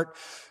contrite heart,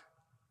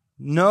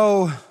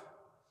 no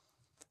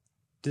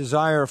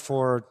desire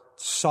for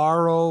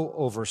sorrow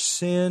over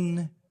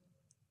sin,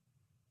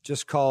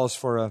 just calls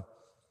for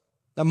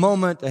a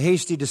moment, a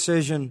hasty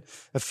decision,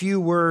 a few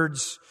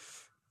words,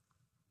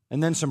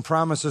 and then some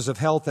promises of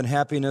health and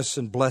happiness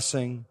and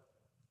blessing.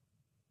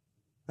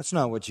 That's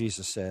not what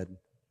Jesus said.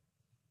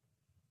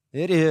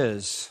 It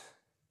is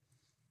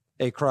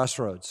a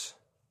crossroads.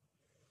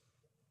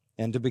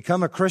 And to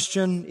become a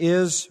Christian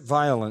is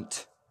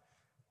violent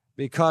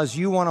because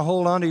you want to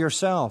hold on to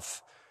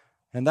yourself.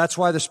 And that's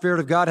why the Spirit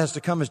of God has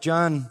to come, as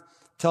John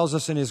tells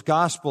us in his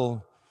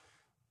gospel,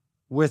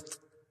 with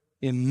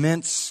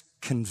immense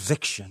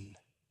conviction.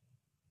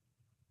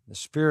 The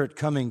Spirit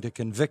coming to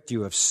convict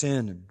you of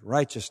sin and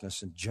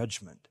righteousness and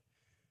judgment.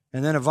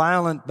 And then a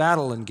violent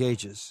battle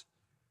engages.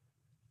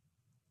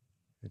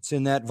 It's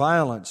in that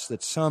violence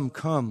that some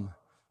come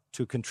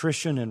to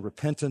contrition and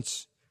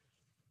repentance,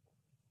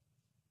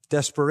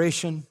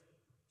 desperation,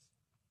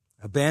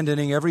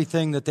 abandoning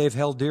everything that they've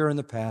held dear in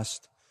the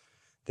past.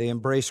 They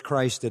embrace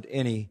Christ at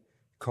any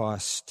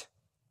cost.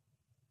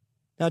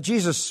 Now,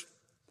 Jesus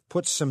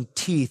puts some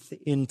teeth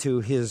into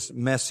his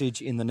message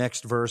in the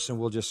next verse, and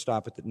we'll just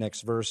stop at the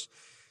next verse.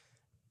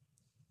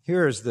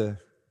 Here is the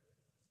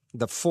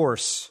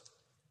force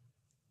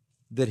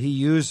that he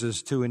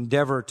uses to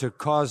endeavor to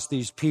cause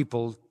these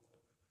people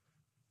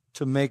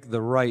to make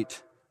the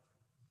right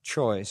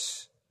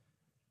choice.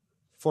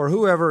 For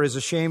whoever is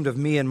ashamed of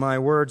me and my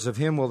words, of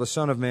him will the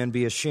Son of Man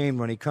be ashamed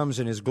when he comes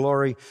in his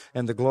glory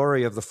and the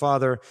glory of the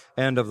Father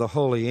and of the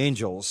holy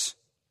angels.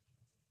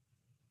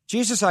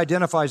 Jesus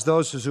identifies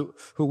those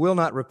who will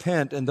not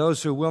repent and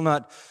those who will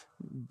not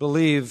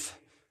believe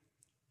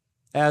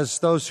as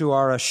those who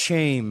are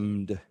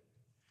ashamed.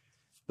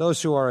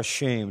 Those who are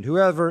ashamed.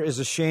 Whoever is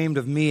ashamed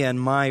of me and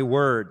my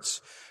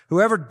words.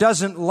 Whoever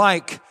doesn't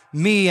like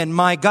me and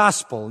my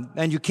gospel,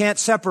 and you can't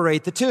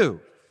separate the two.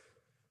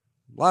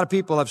 A lot of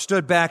people have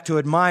stood back to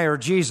admire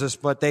Jesus,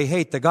 but they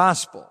hate the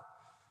gospel.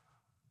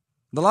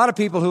 A lot of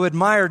people who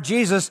admired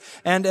Jesus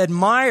and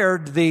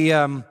admired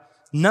the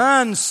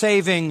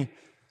non-saving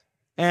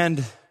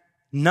and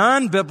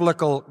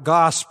non-biblical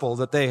gospel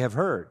that they have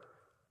heard.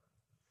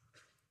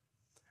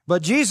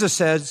 But Jesus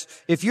says,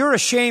 if you're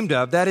ashamed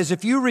of, that is,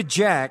 if you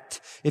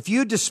reject, if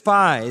you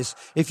despise,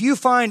 if you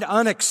find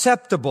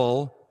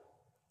unacceptable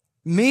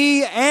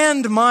me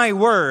and my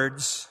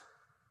words,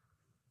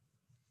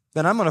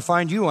 then I'm going to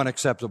find you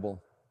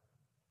unacceptable.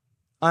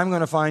 I'm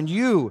going to find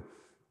you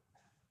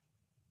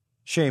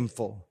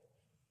shameful.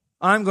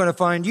 I'm going to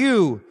find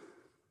you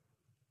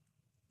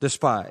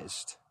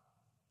despised.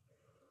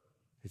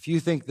 If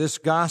you think this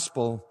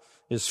gospel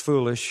is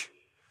foolish,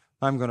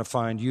 I'm going to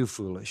find you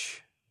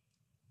foolish.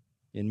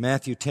 In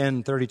Matthew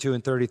 10:32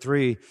 and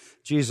 33,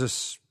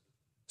 Jesus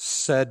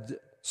said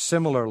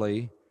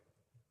similarly,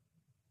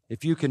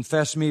 if you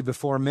confess me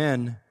before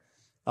men,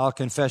 I'll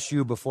confess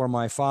you before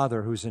my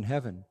Father who's in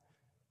heaven.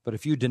 But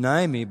if you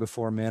deny me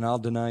before men, I'll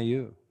deny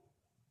you.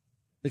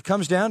 It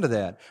comes down to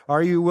that.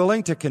 Are you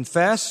willing to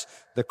confess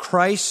the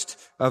Christ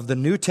of the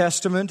New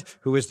Testament,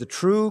 who is the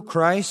true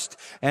Christ,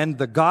 and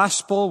the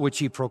gospel which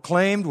he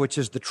proclaimed, which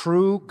is the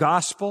true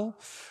gospel?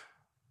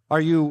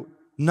 Are you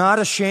not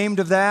ashamed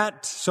of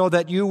that so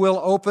that you will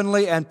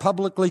openly and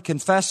publicly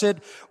confess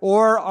it?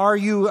 Or are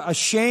you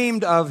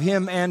ashamed of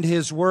him and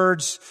his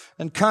words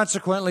and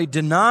consequently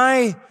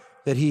deny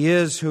that he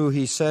is who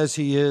he says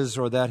he is,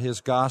 or that his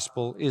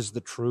gospel is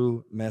the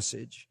true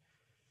message?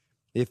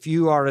 If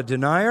you are a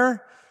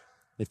denier,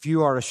 if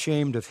you are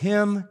ashamed of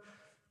him,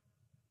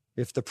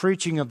 if the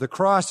preaching of the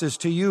cross is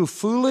to you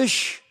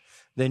foolish,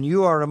 then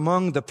you are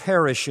among the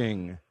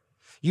perishing.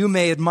 You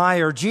may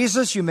admire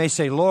Jesus. You may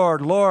say,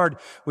 Lord, Lord,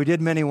 we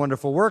did many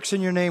wonderful works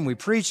in your name. We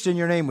preached in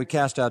your name. We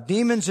cast out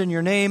demons in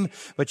your name.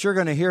 But you're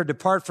going to hear,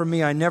 depart from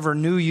me, I never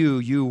knew you,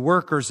 you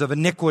workers of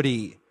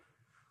iniquity.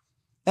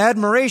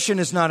 Admiration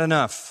is not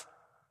enough.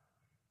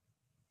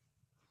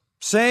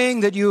 Saying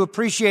that you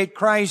appreciate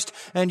Christ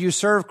and you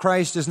serve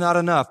Christ is not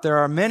enough. There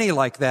are many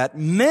like that.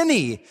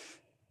 Many.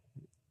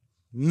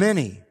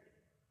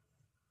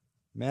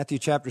 Matthew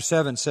chapter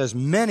 7 says,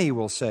 many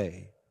will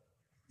say.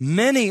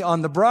 Many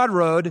on the broad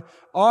road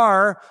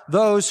are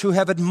those who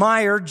have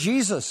admired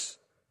Jesus.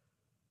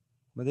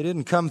 But they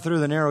didn't come through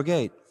the narrow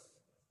gate.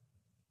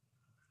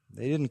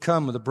 They didn't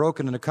come with a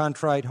broken and a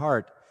contrite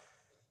heart.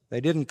 They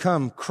didn't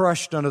come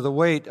crushed under the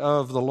weight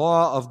of the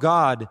law of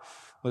God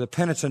with a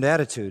penitent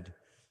attitude,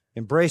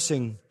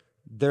 embracing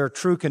their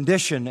true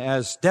condition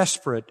as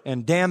desperate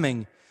and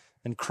damning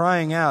and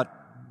crying out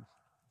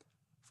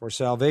for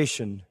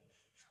salvation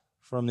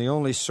from the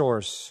only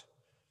source,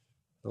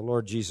 the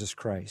Lord Jesus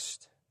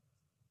Christ.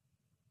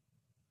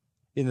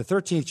 In the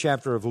 13th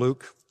chapter of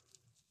Luke,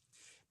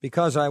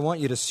 because I want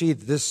you to see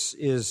that this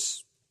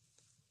is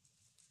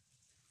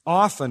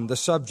often the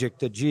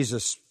subject that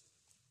Jesus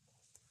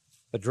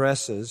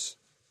addresses,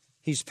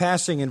 he's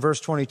passing in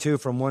verse 22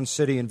 from one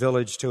city and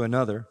village to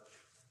another,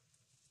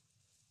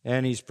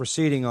 and he's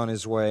proceeding on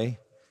his way.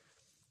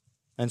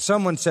 And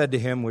someone said to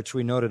him, which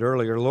we noted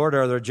earlier, Lord,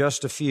 are there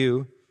just a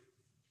few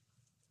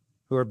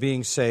who are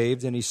being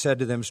saved? And he said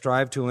to them,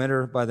 strive to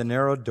enter by the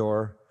narrow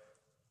door,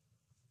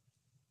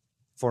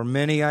 For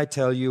many, I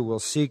tell you, will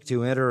seek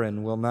to enter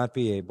and will not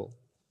be able.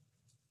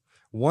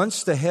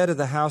 Once the head of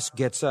the house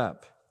gets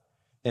up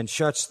and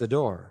shuts the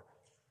door,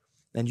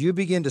 and you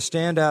begin to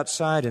stand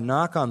outside and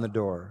knock on the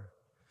door,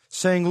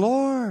 saying,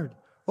 Lord,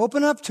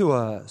 open up to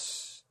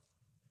us.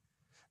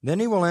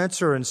 Then he will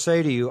answer and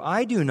say to you,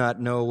 I do not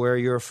know where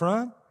you're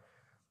from.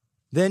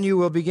 Then you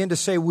will begin to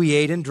say, we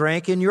ate and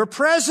drank in your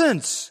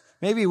presence.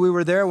 Maybe we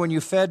were there when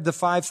you fed the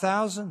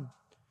 5,000.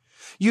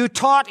 You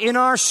taught in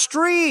our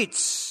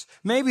streets.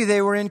 Maybe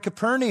they were in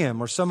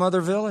Capernaum or some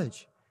other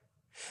village.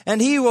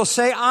 And he will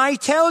say, I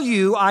tell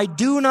you, I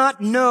do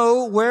not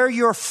know where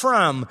you're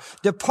from.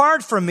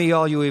 Depart from me,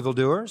 all you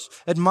evildoers,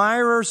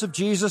 admirers of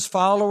Jesus,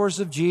 followers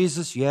of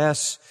Jesus.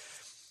 Yes,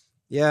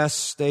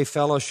 they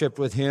fellowshiped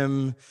with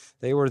him.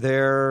 They were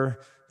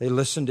there. They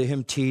listened to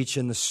him teach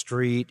in the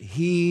street.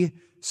 He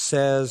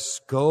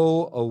says,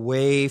 go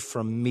away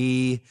from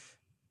me,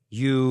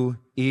 you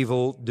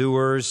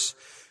evildoers.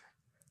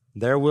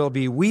 There will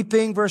be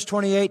weeping, verse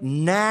 28,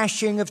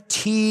 gnashing of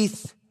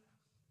teeth.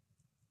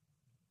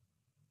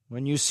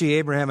 When you see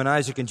Abraham and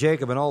Isaac and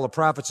Jacob and all the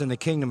prophets in the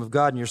kingdom of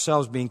God and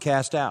yourselves being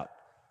cast out,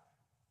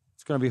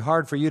 it's going to be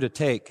hard for you to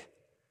take.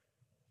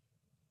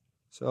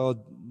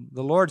 So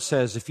the Lord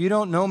says, if you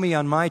don't know me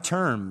on my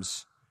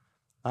terms,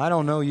 I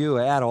don't know you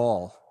at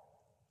all.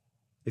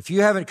 If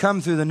you haven't come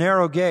through the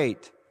narrow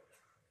gate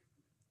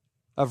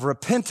of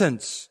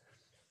repentance,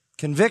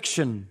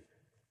 conviction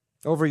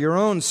over your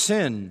own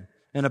sin,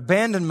 and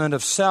abandonment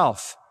of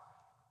self,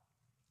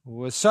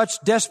 with such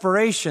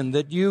desperation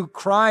that you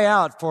cry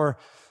out for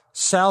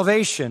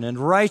salvation and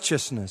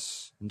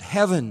righteousness and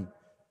heaven,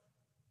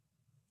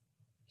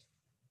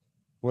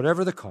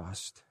 whatever the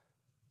cost,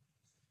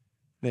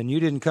 then you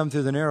didn't come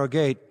through the narrow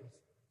gate,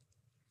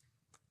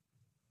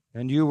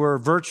 and you were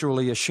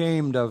virtually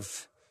ashamed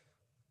of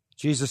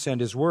Jesus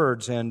and his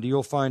words, and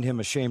you'll find him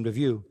ashamed of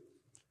you.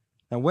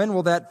 Now, when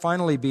will that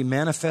finally be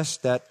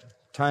manifest,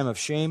 that time of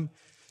shame?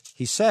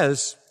 He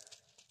says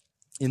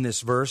in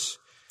this verse,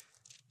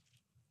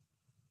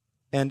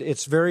 and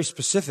it's very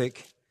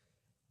specific,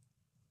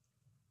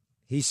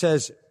 he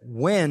says,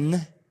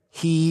 when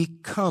he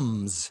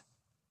comes.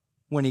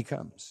 When he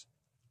comes.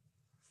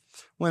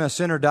 When a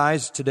sinner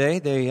dies today,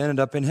 they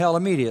ended up in hell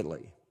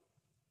immediately,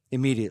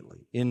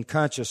 in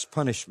conscious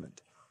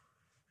punishment.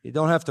 You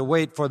don't have to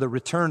wait for the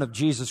return of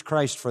Jesus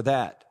Christ for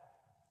that.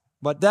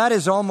 But that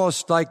is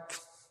almost like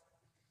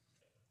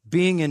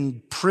being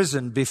in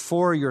prison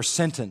before your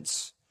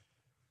sentence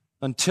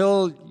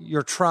until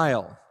your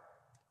trial.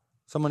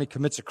 Somebody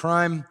commits a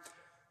crime,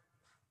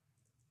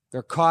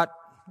 they're caught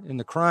in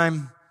the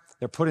crime,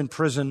 they're put in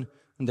prison,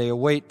 and they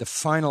await the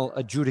final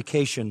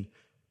adjudication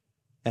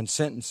and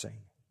sentencing.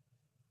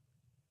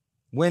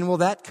 When will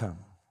that come?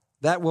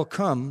 That will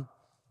come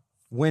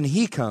when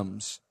he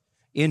comes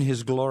in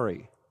his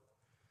glory.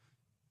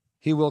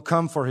 He will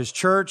come for his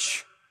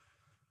church,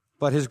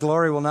 but his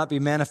glory will not be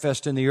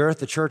manifest in the earth.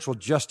 The church will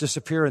just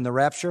disappear in the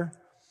rapture.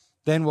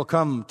 Then will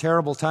come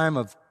terrible time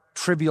of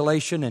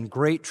tribulation and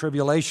great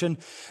tribulation.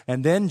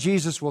 And then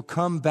Jesus will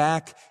come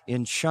back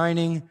in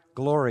shining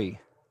glory.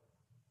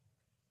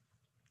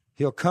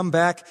 He'll come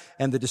back,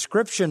 and the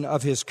description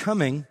of his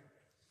coming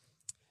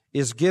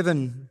is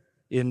given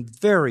in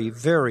very,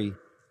 very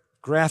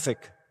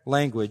graphic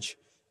language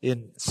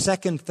in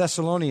 2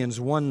 Thessalonians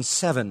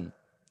 1:7.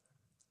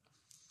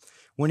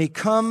 When he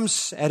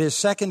comes at his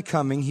second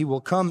coming, he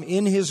will come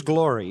in his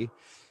glory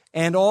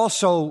and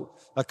also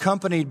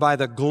accompanied by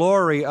the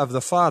glory of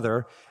the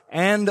Father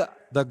and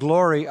the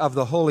glory of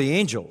the holy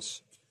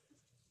angels.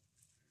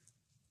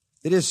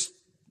 It is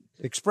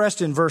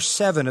expressed in verse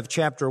 7 of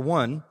chapter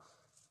 1,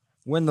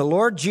 when the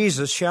Lord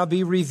Jesus shall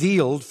be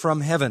revealed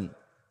from heaven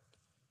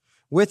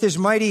with his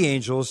mighty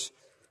angels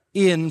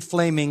in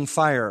flaming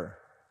fire.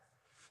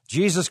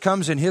 Jesus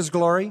comes in his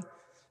glory,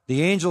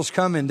 the angels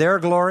come in their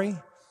glory,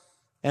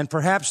 and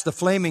perhaps the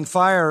flaming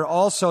fire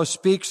also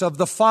speaks of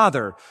the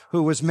Father,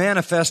 who was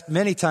manifest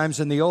many times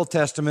in the Old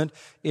Testament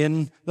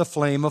in the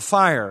flame of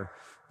fire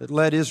that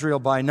led Israel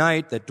by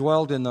night, that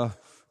dwelt in the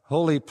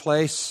holy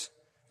place,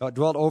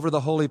 dwelt over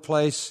the holy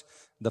place,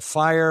 the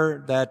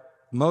fire that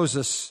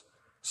Moses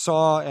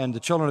saw and the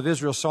children of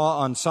Israel saw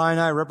on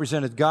Sinai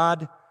represented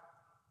God,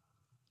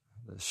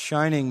 the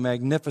shining,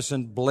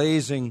 magnificent,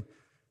 blazing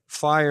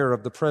fire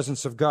of the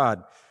presence of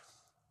God.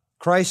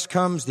 Christ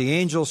comes, the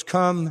angels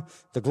come,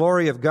 the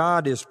glory of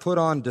God is put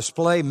on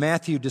display.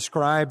 Matthew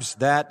describes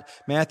that.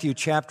 Matthew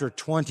chapter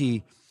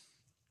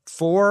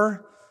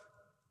 24,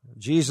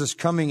 Jesus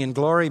coming in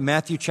glory.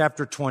 Matthew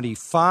chapter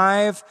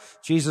 25,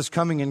 Jesus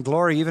coming in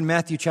glory. Even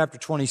Matthew chapter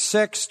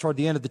 26, toward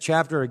the end of the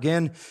chapter,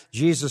 again,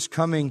 Jesus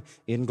coming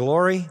in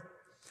glory.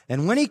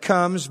 And when he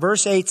comes,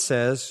 verse 8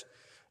 says,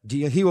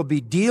 he will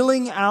be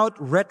dealing out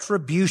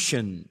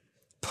retribution,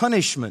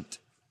 punishment.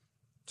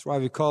 That's why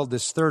we called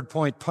this third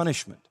point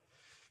punishment.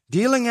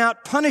 Dealing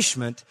out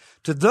punishment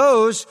to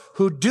those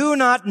who do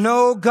not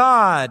know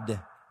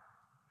God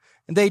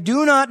They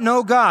do not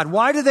know God.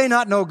 Why do they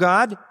not know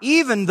God?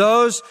 Even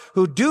those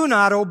who do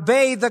not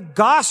obey the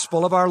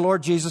gospel of our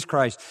Lord Jesus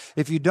Christ.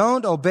 If you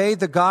don't obey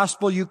the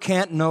gospel, you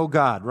can't know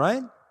God,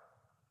 right?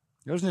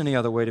 There isn't any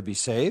other way to be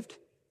saved.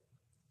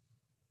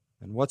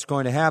 And what's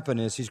going to happen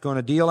is He's going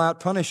to deal out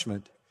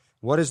punishment.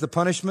 What is the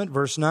punishment?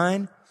 Verse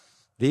 9,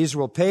 these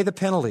will pay the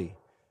penalty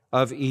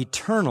of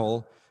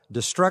eternal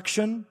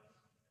destruction.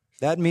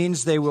 That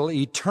means they will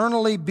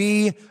eternally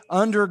be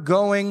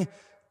undergoing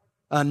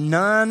a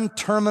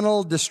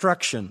non-terminal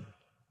destruction,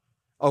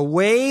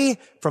 away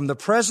from the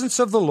presence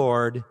of the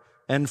Lord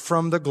and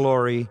from the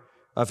glory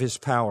of His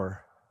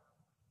power.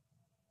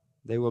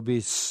 They will be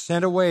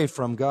sent away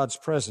from God's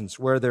presence,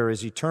 where there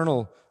is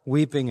eternal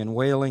weeping and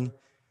wailing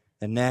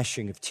and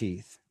gnashing of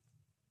teeth.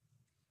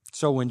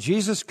 So when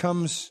Jesus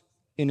comes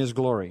in His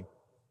glory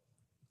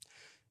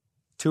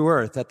to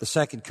earth at the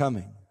second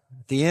coming,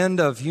 at the end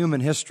of human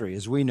history,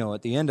 as we know,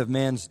 at the end of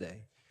man's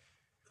day,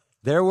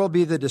 there will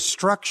be the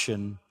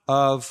destruction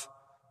of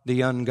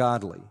the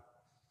ungodly.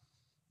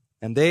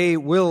 And they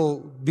will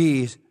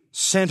be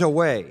sent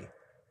away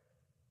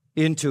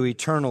into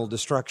eternal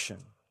destruction.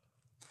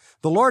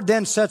 The Lord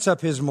then sets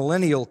up His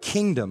millennial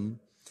kingdom,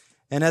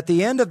 and at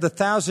the end of the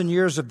 1,000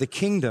 years of the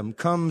kingdom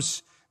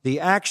comes the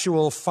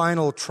actual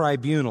final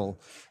tribunal.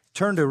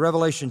 Turn to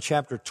Revelation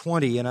chapter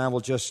 20, and I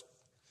will just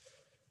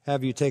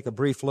have you take a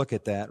brief look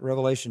at that.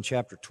 Revelation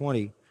chapter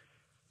 20.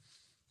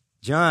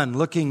 John,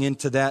 looking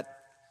into that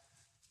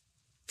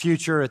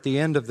future at the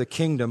end of the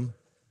kingdom,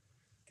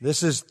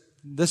 this is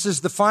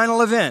the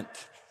final event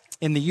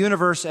in the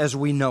universe as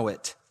we know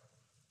it.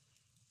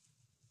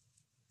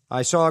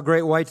 I saw a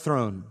great white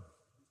throne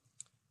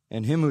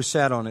and Him who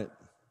sat on it.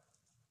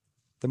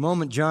 The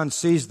moment John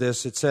sees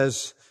this, it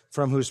says,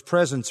 from whose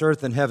presence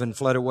earth and heaven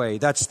fled away.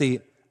 That's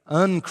the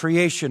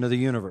uncreation of the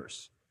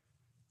universe.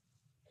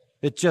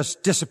 It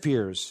just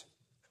disappears,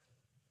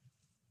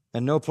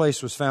 and no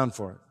place was found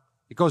for it.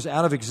 It goes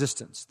out of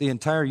existence, the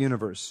entire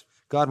universe.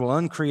 God will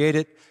uncreate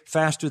it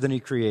faster than He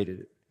created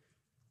it.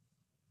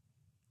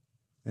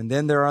 And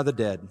then there are the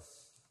dead.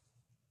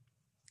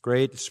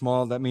 Great,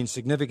 small, that means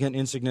significant,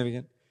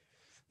 insignificant.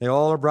 They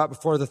all are brought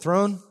before the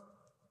throne.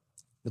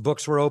 The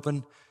books were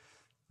opened,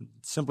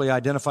 simply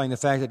identifying the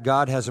fact that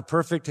God has a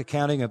perfect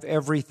accounting of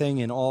everything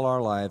in all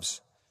our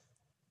lives.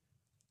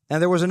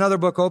 And there was another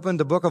book opened,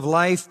 the book of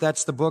life.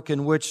 That's the book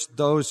in which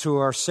those who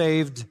are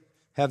saved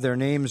have their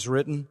names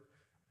written.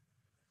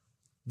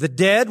 The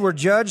dead were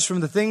judged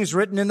from the things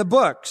written in the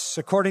books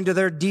according to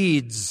their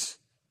deeds.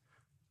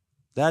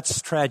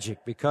 That's tragic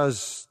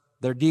because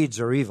their deeds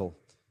are evil.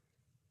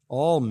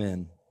 All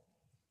men.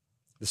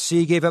 The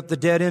sea gave up the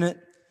dead in it.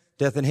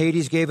 Death and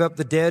Hades gave up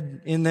the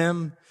dead in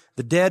them.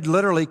 The dead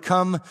literally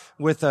come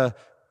with a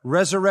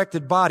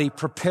resurrected body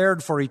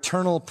prepared for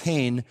eternal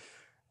pain,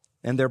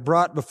 and they're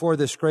brought before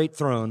this great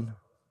throne.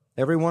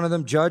 Every one of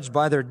them judged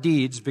by their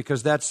deeds,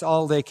 because that's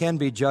all they can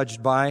be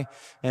judged by.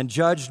 And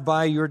judged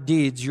by your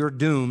deeds, you're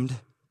doomed.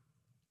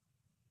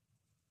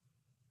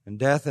 And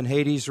death and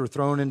Hades were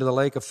thrown into the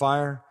lake of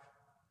fire.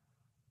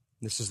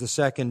 This is the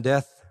second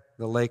death,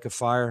 the lake of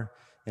fire.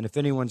 And if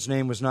anyone's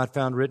name was not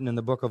found written in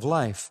the book of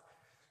life,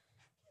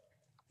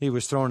 he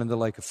was thrown in the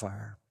lake of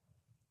fire.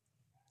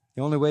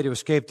 The only way to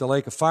escape the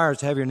lake of fire is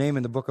to have your name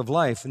in the book of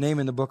life. The name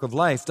in the book of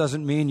life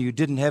doesn't mean you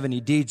didn't have any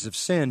deeds of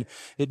sin.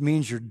 It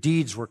means your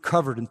deeds were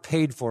covered and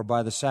paid for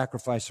by the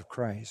sacrifice of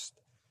Christ.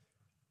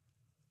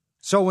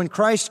 So when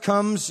Christ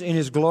comes in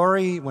His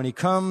glory, when He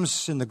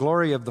comes in the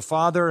glory of the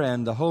Father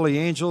and the holy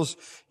angels,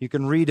 you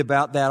can read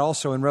about that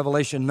also in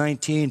Revelation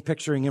 19,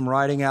 picturing Him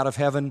riding out of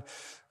heaven,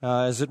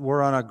 as it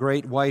were on a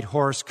great white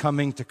horse,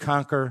 coming to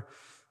conquer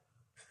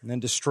and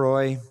then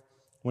destroy.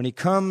 When He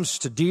comes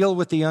to deal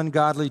with the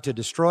ungodly, to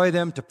destroy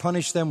them, to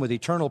punish them with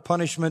eternal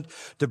punishment,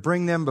 to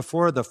bring them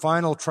before the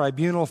final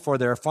tribunal for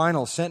their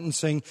final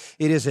sentencing,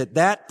 it is at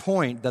that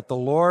point that the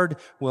Lord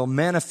will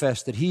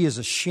manifest that He is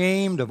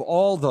ashamed of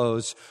all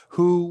those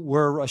who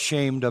were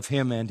ashamed of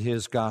Him and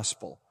His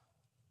gospel.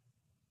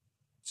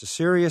 It's a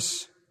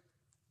serious,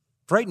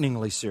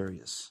 frighteningly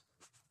serious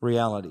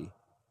reality.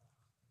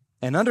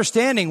 And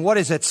understanding what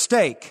is at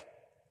stake.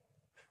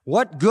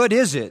 What good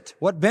is it?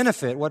 What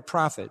benefit? What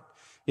profit?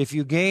 If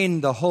you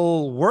gain the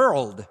whole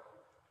world,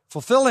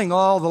 fulfilling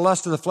all the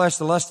lust of the flesh,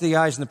 the lust of the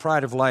eyes, and the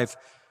pride of life,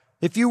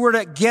 if you were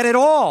to get it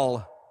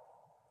all,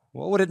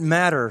 what would it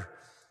matter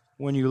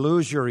when you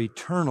lose your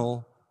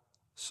eternal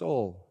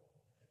soul?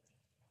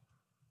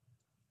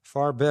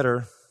 Far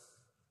better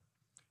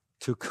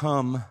to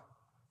come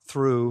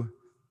through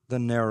the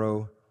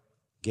narrow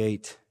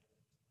gate.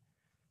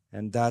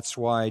 And that's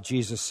why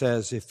Jesus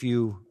says, if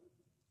you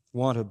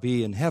want to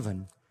be in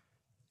heaven,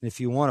 if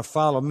you want to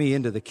follow me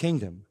into the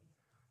kingdom,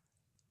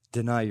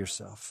 deny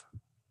yourself.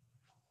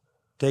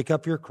 Take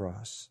up your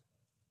cross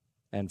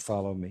and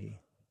follow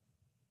me.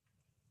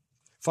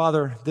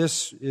 Father,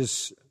 this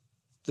is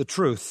the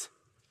truth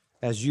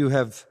as you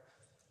have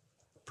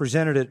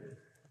presented it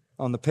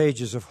on the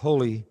pages of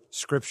Holy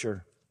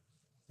Scripture.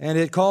 And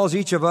it calls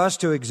each of us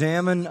to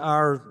examine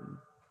our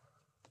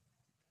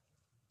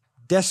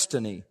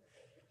destiny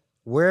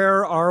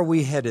Where are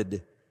we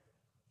headed?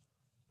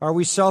 Are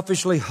we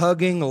selfishly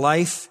hugging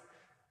life,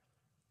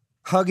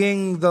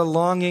 hugging the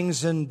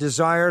longings and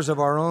desires of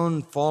our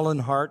own fallen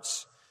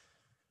hearts,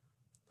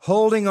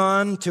 holding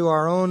on to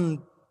our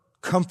own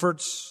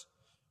comforts,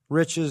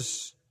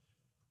 riches,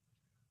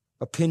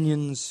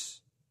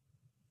 opinions,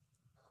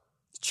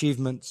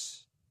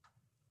 achievements,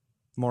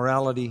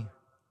 morality?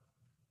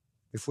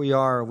 If we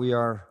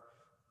are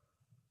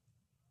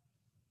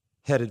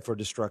headed for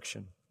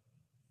destruction.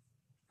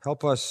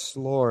 Help us,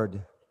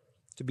 Lord,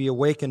 to be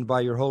awakened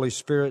by your Holy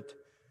Spirit,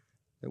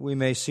 that we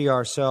may see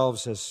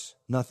ourselves as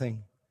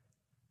nothing,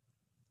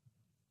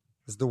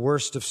 as the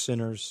worst of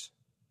sinners,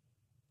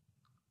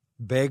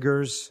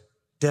 beggars,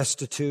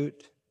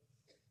 destitute,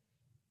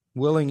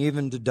 willing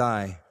even to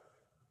die,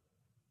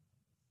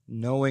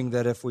 knowing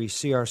that if we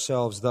see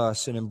ourselves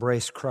thus and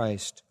embrace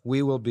Christ,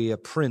 we will be a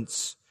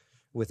prince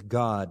with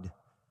God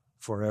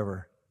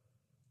forever.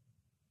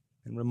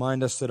 And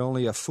remind us that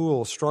only a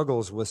fool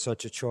struggles with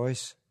such a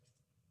choice.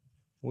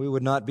 We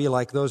would not be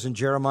like those in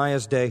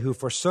Jeremiah's day who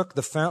forsook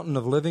the fountain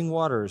of living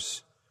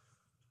waters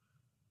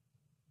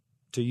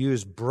to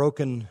use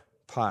broken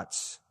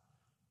pots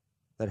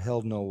that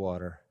held no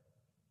water.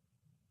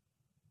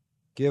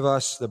 Give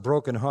us the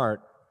broken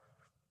heart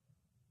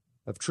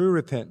of true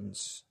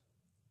repentance,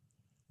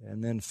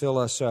 and then fill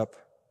us up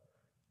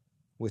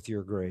with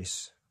your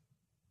grace.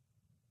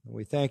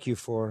 We thank you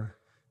for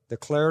the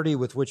clarity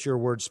with which your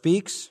word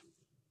speaks,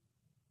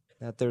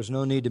 that there's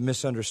no need to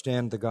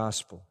misunderstand the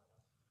gospel.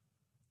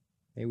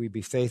 May we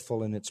be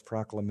faithful in its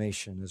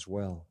proclamation as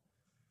well.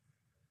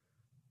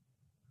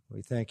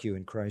 We thank you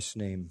in Christ's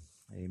name.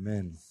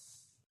 Amen.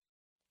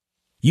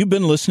 You've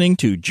been listening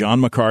to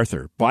John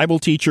MacArthur, Bible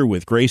teacher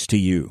with Grace to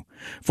You.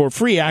 For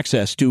free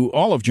access to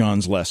all of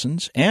John's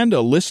lessons and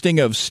a listing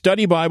of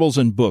study Bibles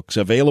and books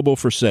available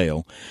for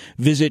sale,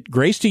 visit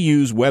Grace to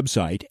You's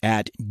website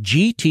at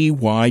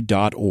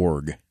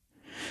gty.org.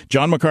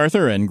 John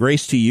MacArthur and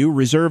Grace to You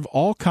reserve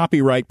all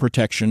copyright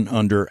protection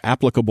under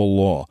applicable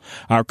law.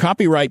 Our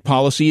copyright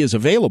policy is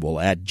available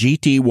at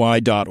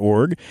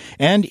gty.org,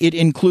 and it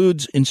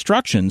includes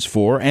instructions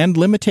for and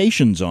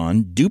limitations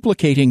on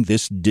duplicating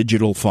this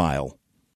digital file.